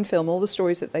around film, all the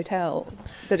stories that they tell,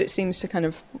 that it seems to kind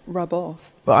of rub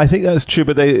off. Well, I think that's true,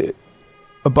 but they,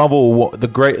 above all,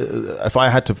 if I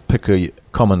had to pick a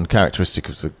common characteristic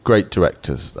of the great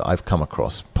directors that I've come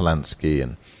across, Polanski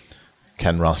and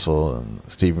Ken Russell and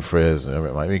Stephen Frears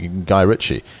and Guy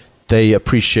Ritchie, they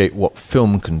appreciate what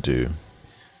film can do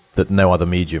that no other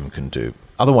medium can do.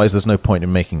 Otherwise, there's no point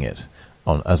in making it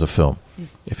as a film.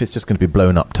 If it's just going to be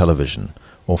blown up television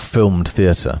or filmed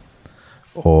theatre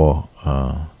or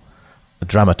a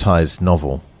dramatized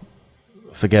novel,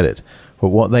 forget it. But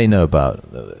what they know about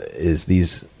is the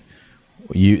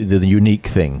unique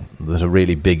thing that a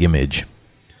really big image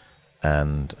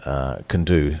and can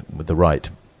do with the right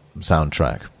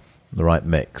soundtrack, the right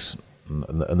mix,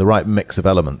 and the right mix of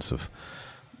elements of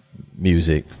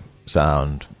music,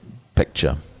 sound,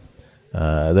 picture.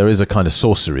 There is a kind of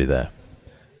sorcery there.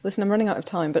 Listen, I'm running out of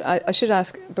time, but I should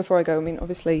ask before I go. I mean,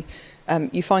 obviously,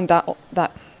 you find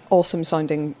that awesome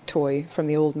sounding toy from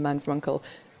the old Man from U.N.C.L.E.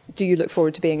 Do you look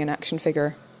forward to being an action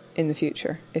figure in the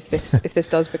future if this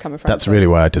does become a franchise? That's really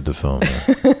why I did the film.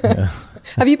 Yeah. Yeah.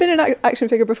 Have you been an action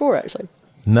figure before, actually?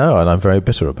 No, and I'm very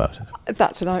bitter about it.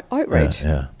 That's an outrage.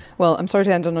 Yeah. Well, I'm sorry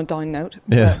to end on a down note.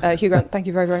 Yes. But, Hugh Grant, thank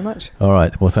you very, very much. All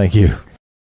right. Well, thank you.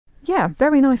 Yeah,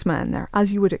 very nice man there,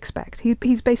 as you would expect.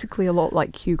 He's basically a lot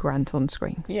like Hugh Grant on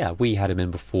screen. Yeah, we had him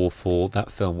in before for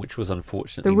that film, which was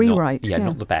unfortunately the rewrite.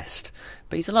 Not the best.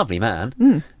 But he's a lovely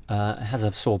man. Has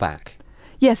a sore back.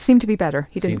 Yes, seemed to be better.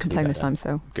 He didn't complain this time,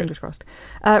 so fingers crossed.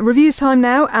 Reviews time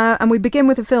now, and we begin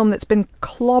with a film that's been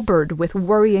clobbered with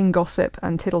worrying gossip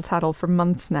and tittle-tattle for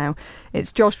months now.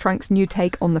 It's Josh Trank's new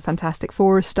take on the Fantastic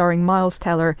Four, starring Miles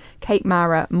Teller, Kate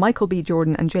Mara, Michael B.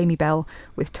 Jordan and Jamie Bell,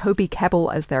 with Toby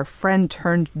Kebbell as their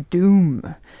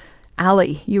friend-turned-doom.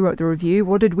 Ali, you wrote the review.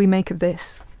 What did we make of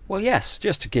this? Well, yes,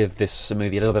 just to give this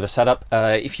movie a little bit of setup,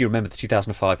 if you remember the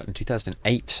 2005 and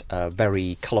 2008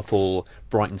 very colourful,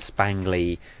 bright and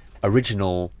spangly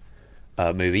original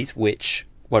movies, which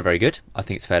were very good, I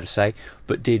think it's fair to say,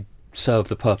 but did serve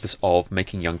the purpose of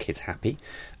making young kids happy.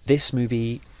 This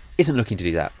movie isn't looking to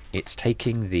do that. It's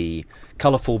taking the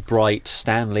colourful, bright,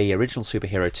 Stan Lee original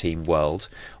superhero team world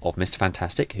of Mr.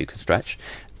 Fantastic, who can stretch,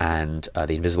 and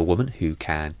the Invisible Woman, who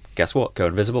can, guess what, go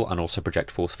invisible and also project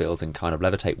force fields and kind of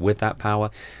levitate with that power.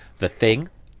 The Thing,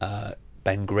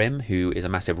 Ben Grimm, who is a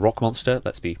massive rock monster.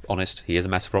 Let's be honest, he is a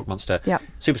massive rock monster. Yeah.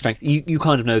 Super strength. You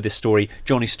kind of know this story.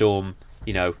 Johnny Storm,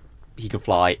 he can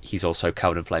fly. He's also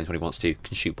covered in flames when he wants to.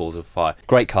 Can shoot balls of fire.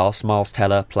 Great cast. Miles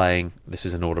Teller playing, this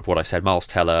is in order of what I said, Miles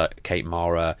Teller, Kate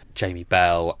Mara, Jamie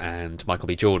Bell and Michael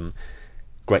B. Jordan.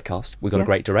 Great cast. We've got a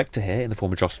great director here in the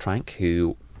form of Josh Trank,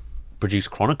 who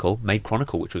made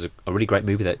Chronicle, which was a really great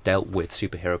movie that dealt with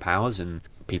superhero powers, and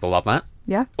people love that.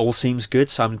 Yeah. All seems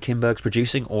good. Simon Kinberg's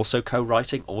producing, also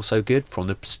co-writing, also good. From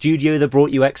the studio that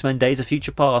brought you X-Men Days of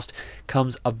Future Past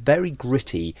comes a very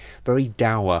gritty, very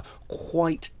dour,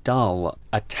 quite dull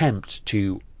attempt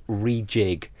to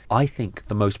rejig, I think,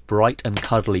 the most bright and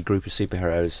cuddly group of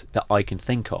superheroes that I can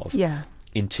think of. Yeah.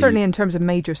 Certainly in terms of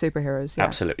major superheroes. Yeah.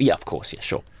 Absolutely. Yeah, of course. Yeah,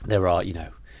 sure. There are,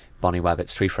 Bonnie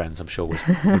Wabbit's Three Friends, I'm sure,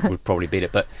 would probably beat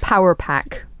it. But Power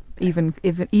Pack, even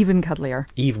cuddlier.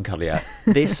 Even cuddlier.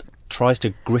 This tries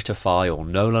to gritify or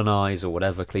Nolanize or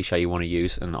whatever cliche you want to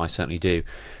use, and I certainly do,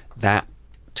 that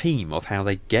team of how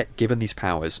they get given these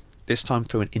powers, this time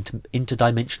through an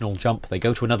interdimensional jump. They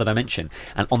go to another dimension,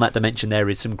 and on that dimension there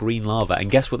is some green lava, and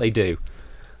guess what they do?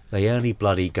 They only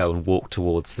bloody go and walk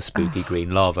towards the spooky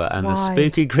green lava, and the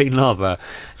spooky green lava,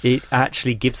 it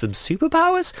actually gives them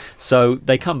superpowers. So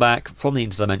they come back from the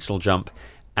interdimensional jump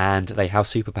and they have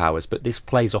superpowers, but this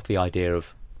plays off the idea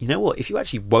of, you know what, if you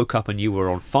actually woke up and you were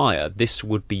on fire, this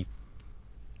would be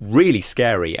really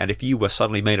scary, and if you were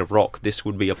suddenly made of rock, this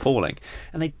would be appalling.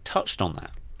 And they touched on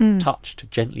that,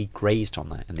 gently grazed on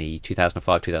that in the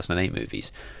 2005-2008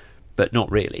 movies. But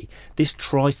not really. This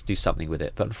tries to do something with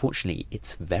it, but unfortunately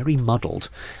it's very muddled,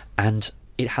 and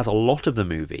it has a lot of the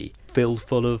movie filled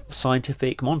full of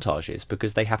scientific montages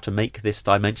because they have to make this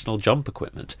dimensional jump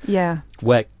equipment. Yeah.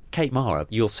 Where Kate Mara,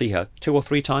 you'll see her 2 or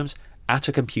 3 times at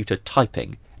a computer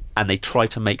typing, and they try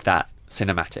to make that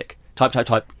cinematic. Type, type,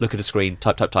 type, look at a screen,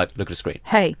 type, type, type, look at a screen.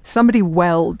 Hey, somebody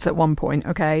welds at one point,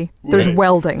 okay? There's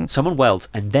welding. Someone welds,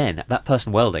 and then that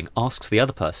person welding asks the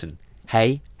other person,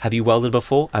 hey, have you welded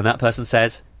before? And that person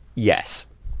says, yes.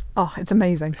 Oh, it's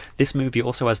amazing. This movie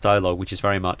also has dialogue which is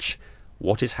very much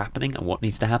what is happening and what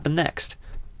needs to happen next.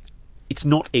 It's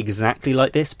not exactly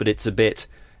like this, but it's a bit,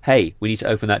 hey, we need to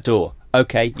open that door.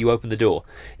 Okay, you open the door.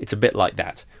 It's a bit like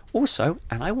that. Also,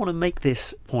 and I want to make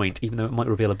this point, even though it might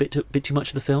reveal a bit too much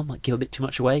of the film, might give a bit too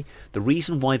much away, the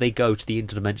reason why they go to the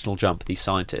interdimensional jump, these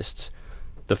scientists,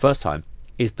 the first time,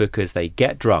 is because they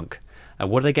get drunk. And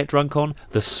what do they get drunk on?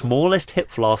 The smallest hip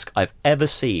flask I've ever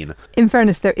seen. In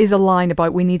fairness, there is a line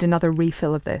about we need another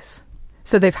refill of this.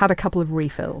 So they've had a couple of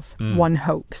refills, one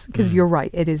hopes, because you're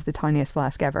right, it is the tiniest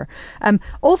flask ever.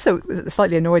 Also,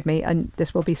 slightly annoyed me, and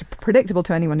this will be predictable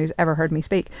to anyone who's ever heard me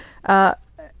speak,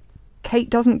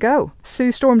 Kate doesn't go.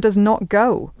 Sue Storm does not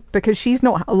go, because she's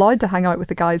not allowed to hang out with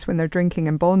the guys when they're drinking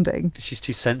and bonding. She's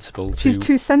too sensible. She's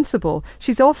too sensible.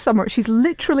 She's off somewhere. She's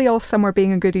literally off somewhere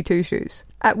being a goody two-shoes,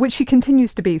 which she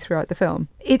continues to be throughout the film.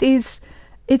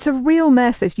 It's a real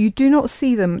mess, this. You do not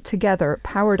see them together,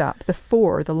 powered up, the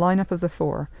lineup of the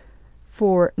four,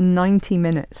 for 90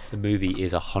 minutes. The movie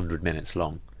is 100 minutes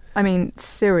long. I mean,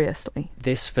 seriously.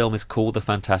 This film is called The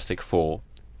Fantastic Four.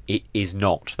 It is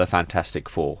not The Fantastic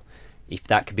Four. If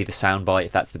that could be the soundbite,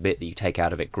 if that's the bit that you take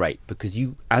out of it, great. Because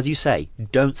you, as you say,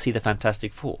 don't see the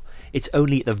Fantastic Four. It's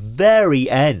only at the very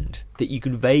end that you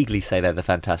can vaguely say they're the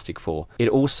Fantastic Four. It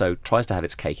also tries to have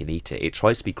its cake and eat it. It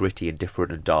tries to be gritty and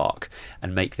different and dark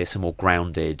and make this a more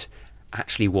grounded,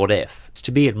 actually what if. It's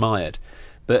to be admired.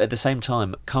 But at the same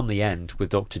time, come the end with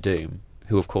Doctor Doom,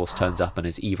 who of course turns up and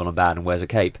is evil and bad and wears a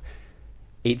cape,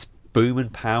 it's boom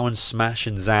and pow and smash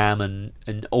and zam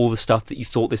and all the stuff that you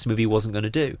thought this movie wasn't going to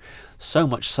do. So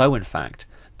much so, in fact,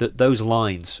 that those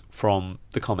lines from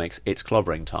the comics, it's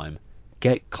clobbering time,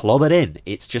 get clobbered in.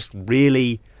 It's just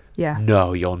really,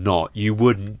 no, you're not. You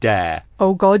wouldn't dare.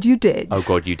 Oh, God, you did. Oh,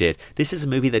 God, you did. This is a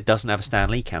movie that doesn't have a Stan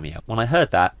Lee cameo. When I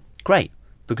heard that, great,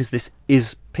 because this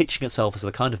is pitching itself as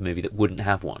the kind of movie that wouldn't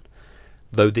have one.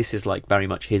 Though this is like very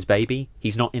much his baby,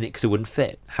 he's not in it because it wouldn't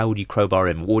fit. How would you crowbar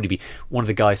him? What would he be? One of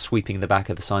the guys sweeping the back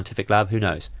of the scientific lab? Who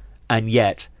knows? And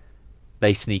yet,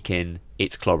 they sneak in,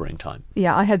 it's clobbering time.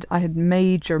 Yeah, I had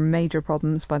major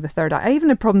problems by the third act. I even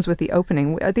had problems with the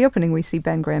opening. At the opening, we see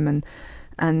Ben Grimm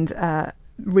and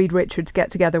Reed Richards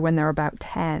get together when they're about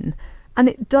 10. And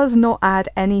it does not add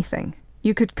anything.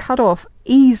 You could cut off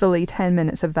easily 10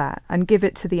 minutes of that and give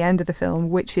it to the end of the film,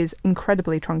 which is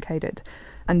incredibly truncated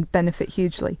and benefit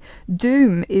hugely.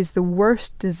 Doom is the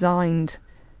worst designed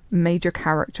major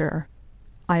character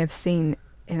I have seen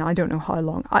in I don't know how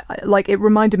long. It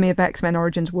reminded me of X-Men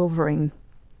Origins Wolverine,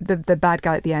 the bad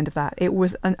guy at the end of that. It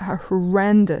was a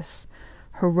horrendous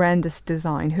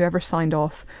design. Whoever signed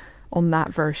off on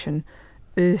that version,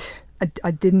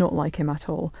 I did not like him at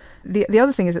all. The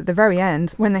other thing is at the very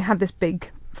end, when they have this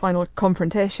big final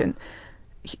confrontation,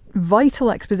 vital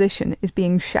exposition is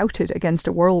being shouted against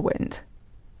a whirlwind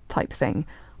type thing.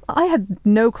 I had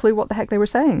no clue what the heck they were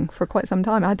saying for quite some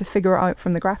time. I had to figure it out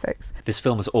from the graphics. This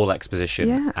film is all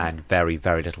exposition and very,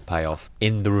 very little payoff.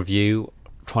 In the review,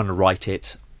 trying to write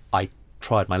it, I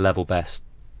tried my level best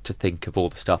to think of all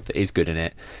the stuff that is good in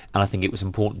it, and I think it was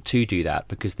important to do that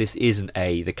because this isn't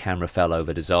the camera fell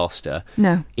over disaster.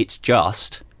 No. It's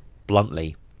just,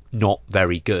 bluntly, not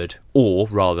very good, or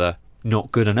rather,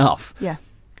 not good enough. Yeah.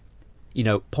 You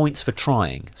know, points for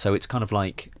trying, so it's kind of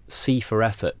like C for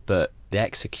effort, but the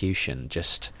execution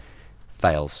just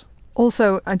fails.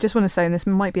 Also, I just want to say, and this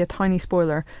might be a tiny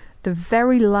spoiler, the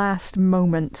very last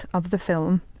moment of the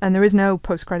film, and there is no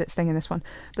post-credit sting in this one,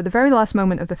 but the very last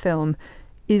moment of the film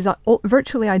is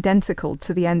virtually identical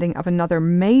to the ending of another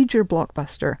major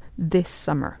blockbuster this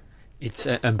summer. It's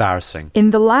embarrassing. In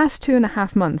the last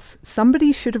 2.5 months,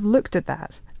 somebody should have looked at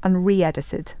that and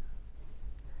re-edited.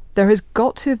 There has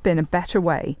got to have been a better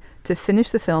way to finish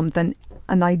the film than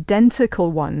an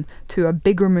identical one to a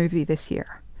bigger movie this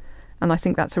year. And I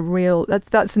think that's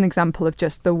that's an example of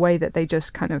just the way that they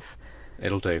just kind of...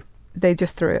 It'll do. They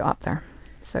just threw it up there.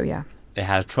 So, yeah. It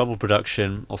had a troubled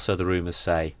production, or so the rumours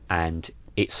say, and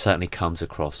it certainly comes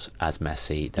across as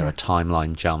messy. There are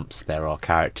timeline jumps, there are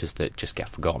characters that just get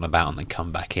forgotten about and then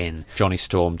come back in. Johnny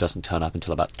Storm doesn't turn up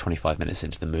until about 25 minutes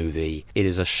into the movie. It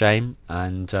is a shame,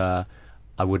 and I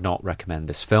would not recommend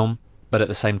this film. But at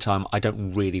the same time, I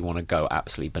don't really want to go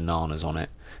absolutely bananas on it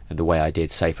in the way I did,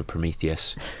 say, for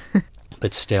Prometheus.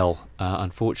 But still,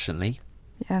 unfortunately,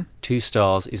 Yeah. 2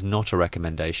 stars is not a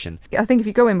recommendation. I think if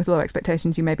you go in with low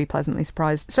expectations, you may be pleasantly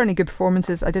surprised. Certainly good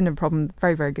performances. I didn't have a problem.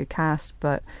 Very, very good cast.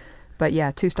 But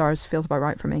yeah, 2 stars feels about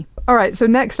right for me. All right, so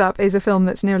next up is a film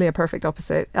that's nearly a perfect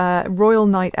opposite. Royal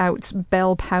Night Out's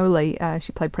Belle Powley.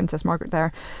 She played Princess Margaret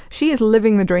there. She is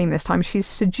living the dream this time. She's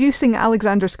seducing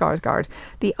Alexander Skarsgård.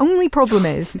 The only problem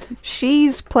is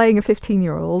she's playing a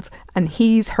 15-year-old and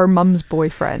he's her mum's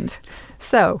boyfriend.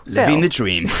 So, Living Phil, the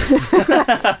dream.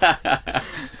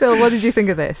 Phil, what did you think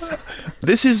of this?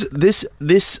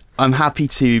 This. I'm happy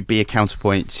to be a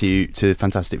counterpoint to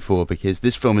Fantastic Four because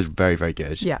this film is very, very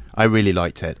good. Yeah. I really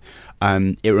liked it.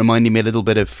 It reminded me a little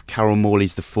bit of Carol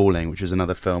Morley's The Falling, which is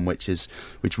another film which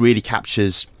really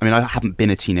captures. I mean, I haven't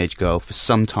been a teenage girl for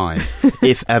some time,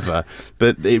 if ever,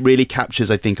 but it really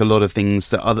captures, I think, a lot of things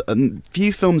that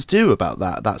few films do about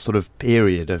that sort of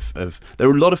period of. There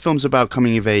are a lot of films about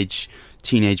coming of age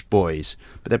teenage boys,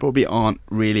 but there probably aren't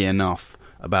really enough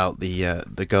about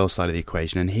the girl side of the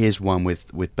equation. And here's one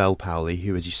with Belle Powley,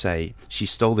 who, as you say, she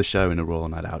stole the show in A Royal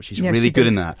Night Out. She's really good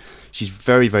in that. She's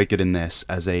very, very good in this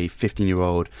as a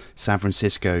 15-year-old San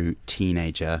Francisco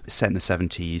teenager set in the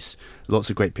 70s.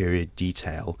 Lots of great period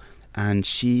detail. And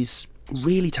she's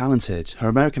really talented. Her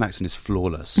American accent is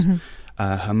flawless.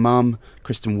 Mm-hmm. Her mum,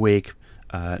 Kristen Wiig,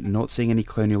 not seeing any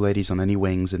colonial ladies on any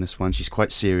wings in this one. She's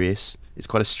quite serious. It's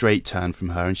quite a straight turn from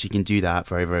her, and she can do that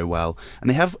very, very well. And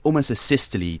they have almost a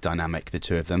sisterly dynamic, the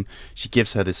two of them. She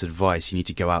gives her this advice: you need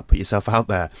to go out, put yourself out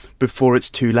there before it's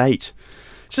too late.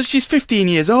 So she's 15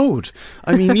 years old.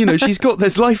 I mean, she's got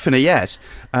this life in her yet.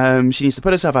 She needs to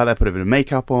put herself out there, put a bit of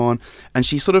makeup on, and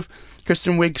she sort of,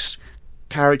 Kristen Wiig's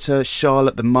character,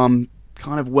 Charlotte, the mum,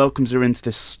 kind of welcomes her into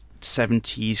this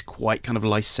 70s quite kind of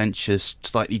licentious,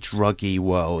 slightly druggy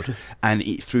world, and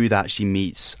through that she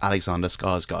meets Alexander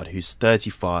Skarsgård, who's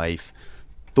 35,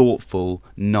 thoughtful,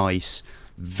 nice,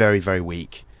 very, very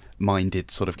weak minded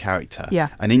sort of character. Yeah.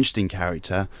 An interesting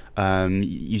character.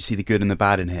 You see the good and the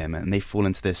bad in him, and they fall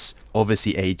into this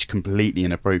obviously age completely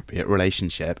inappropriate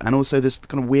relationship, and also this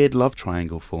kind of weird love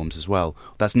triangle forms as well.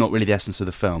 That's not really the essence of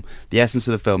the film. The essence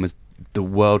of the film is the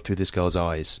world through this girl's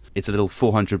eyes. It's a little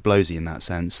 400 Blowsy in that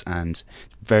sense, and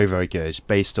very, very good,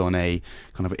 based on a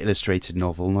kind of illustrated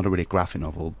novel, not a really graphic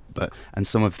novel, and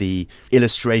some of the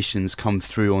illustrations come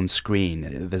through on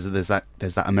screen. There's that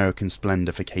American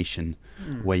splendification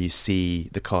where you see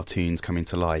the cartoons coming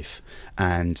to life,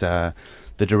 and the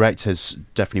director's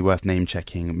definitely worth name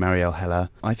checking, Marielle Heller.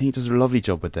 I think does a lovely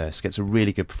job with this. Gets a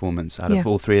really good performance out of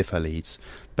all three of her leads,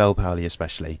 Belle Powley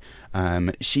especially.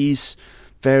 She's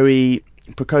very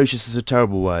precocious is a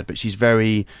terrible word, but she's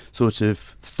very sort of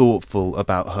thoughtful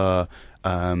about her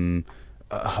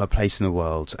place in the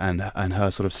world, and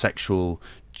her sort of sexual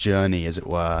journey, as it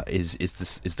were, is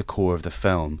the core of the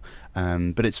film.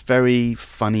 But it's very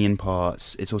funny in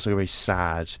parts. It's also very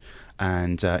sad,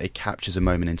 and it captures a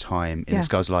moment in time in this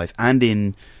girl's life and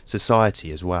in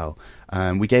society as well.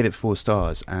 We gave it 4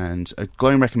 stars, and a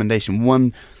glowing recommendation.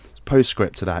 One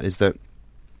postscript to that is that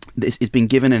it's been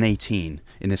given an 18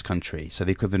 in this country, so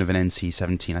the equivalent of an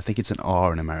NC-17. I think it's an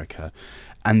R in America,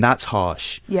 and that's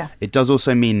harsh. Yeah. It does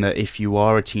also mean that if you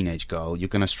are a teenage girl, you're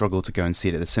going to struggle to go and see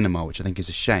it at the cinema, which I think is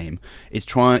a shame.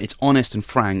 It's honest and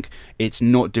frank. It's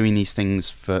not doing these things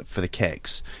for the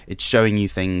kicks. It's showing you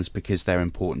things because they're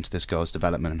important to this girl's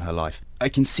development in her life. I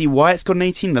can see why it's got an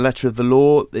 18. The letter of the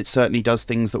law, it certainly does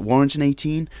things that warrant an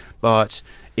 18, but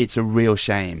it's a real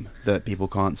shame that people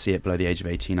can't see it below the age of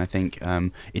 18. I think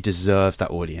it deserves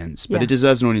that audience, but it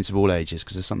deserves an audience of all ages,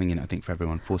 because there's something in it, I think, for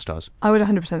everyone. 4 stars. I would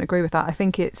 100% agree with that. I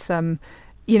think it's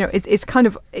it's kind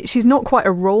of, she's not quite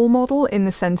a role model in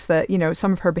the sense that,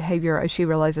 some of her behaviour, as she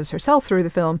realises herself through the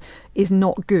film, is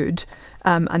not good,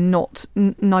 and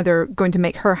neither going to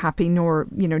make her happy nor,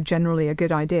 generally a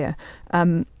good idea.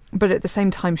 But at the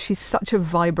same time, she's such a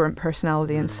vibrant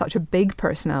personality and such a big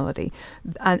personality,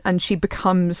 and she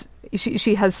becomes,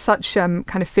 she has such kind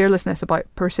of fearlessness about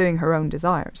pursuing her own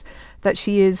desires, that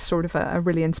she is sort of a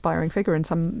really inspiring figure in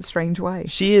some strange way.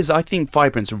 She is. I think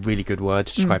vibrant's a really good word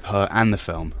to describe her and the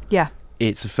film. Yeah.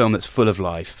 It's a film that's full of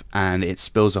life, and it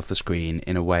spills off the screen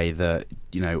in a way that,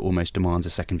 almost demands a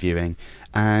second viewing.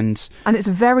 And it's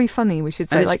very funny, we should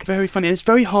say. It's very funny. And it's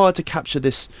very hard to capture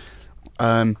this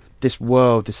this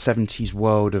world, this 70s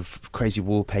world of crazy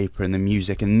wallpaper and the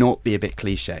music, and not be a bit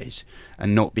cliched,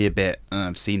 and not be a bit,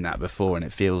 I've seen that before and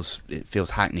it feels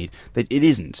hackneyed. It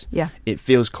isn't. Yeah. It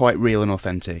feels quite real and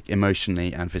authentic,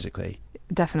 emotionally and physically.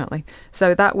 Definitely.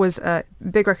 So that was a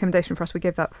big recommendation for us. We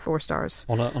gave that 4 stars.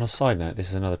 On a side note, this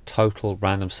is another total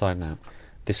random side note.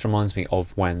 This reminds me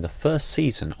of when the first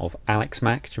season of Alex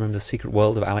Mack, do you remember The Secret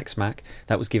World of Alex Mack?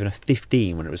 That was given a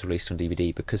 15 when it was released on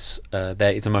DVD, because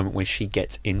there is a moment when she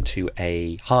gets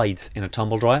hides in a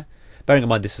tumble dryer. Bearing in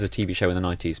mind this is a TV show in the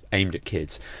 90s aimed at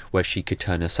kids, where she could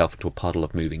turn herself into a puddle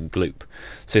of moving gloop.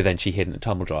 So then she hid in a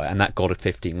tumble dryer, and that got a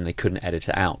 15, and they couldn't edit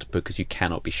it out because you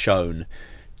cannot be shown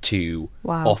to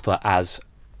offer as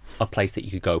a place that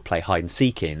you could go play hide and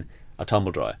seek in a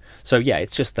tumble dryer. So yeah,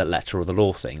 it's just the letter of the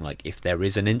law thing. Like, if there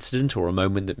is an incident or a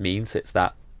moment that means it's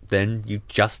that, then you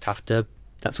just have to.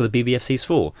 That's what the BBFC's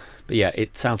for. But yeah,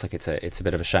 it sounds like it's a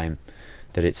bit of a shame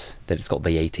that it's got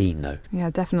the 18 though. Yeah,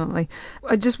 definitely.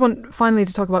 I just want finally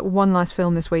to talk about one last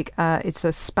film this week. It's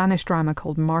a Spanish drama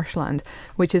called Marshland,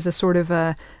 which is a sort of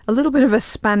a little bit of a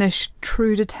Spanish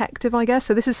true detective, I guess.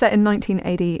 So this is set in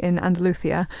 1980 in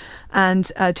Andalusia, and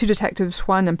two detectives,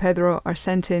 Juan and Pedro, are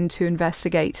sent in to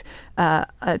investigate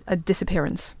a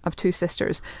disappearance of two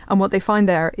sisters. And what they find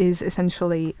there is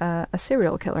essentially a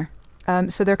serial killer.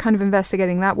 So they're kind of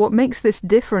investigating that. What makes this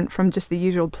different from just the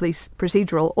usual police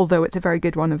procedural, although it's a very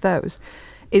good one of those,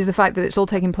 is the fact that it's all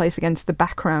taking place against the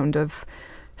background of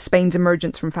Spain's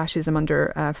emergence from fascism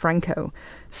under Franco.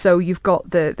 So you've got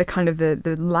the kind of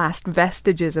the last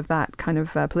vestiges of that kind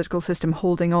of political system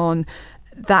holding on.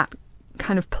 That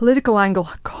kind of political angle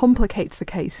complicates the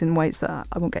case in ways that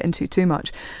I won't get into too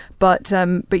much. But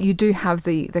you do have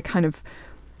the kind of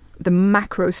the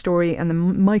macro story and the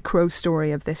micro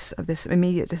story of this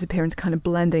immediate disappearance kind of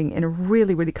blending in a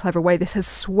really, really clever way. This has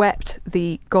swept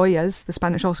the Goyas, the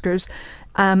Spanish Oscars,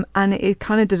 and it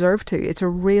kind of deserved to. It's a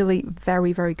really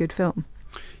very, very good film.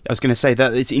 I was going to say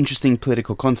that it's interesting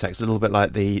political context, a little bit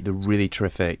like the really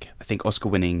terrific, I think,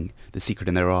 Oscar-winning The Secret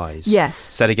in Their Eyes. Yes.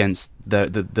 Set against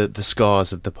the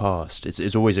scars of the past.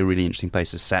 It's always a really interesting place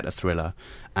to set a thriller.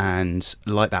 And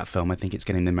like that film, I think it's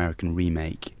getting the American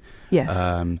remake. Yes.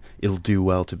 It'll do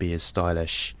well to be as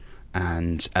stylish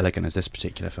and elegant as this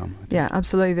particular film. Yeah,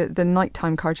 absolutely. The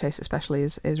nighttime car chase especially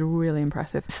is really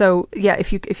impressive. So yeah,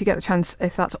 if you get the chance,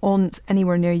 if that's on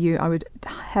anywhere near you, I would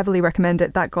heavily recommend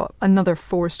it. That got another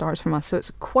 4 stars from us, so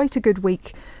it's quite a good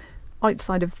week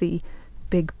outside of the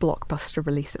big blockbuster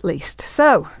release at least.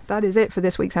 So that is it for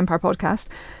this week's Empire Podcast.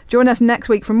 Join us next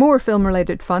week for more film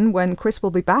related fun when Chris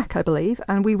will be back, I believe,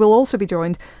 and we will also be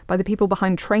joined by the people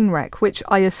behind Trainwreck, which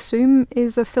I assume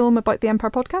is a film about the Empire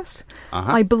Podcast.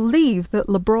 I believe that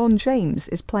LeBron James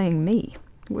is playing me,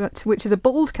 which is a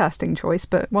bold casting choice,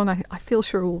 but one I feel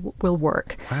sure will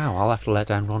work. Wow, I'll have to let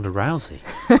down Ronda Rousey.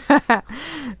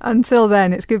 Until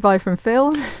then, it's goodbye from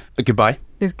Phil. Goodbye.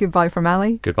 It's goodbye from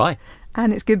Ali. Goodbye.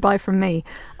 And it's goodbye from me.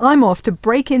 I'm off to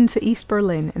break into East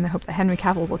Berlin in the hope that Henry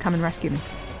Cavill will come and rescue me.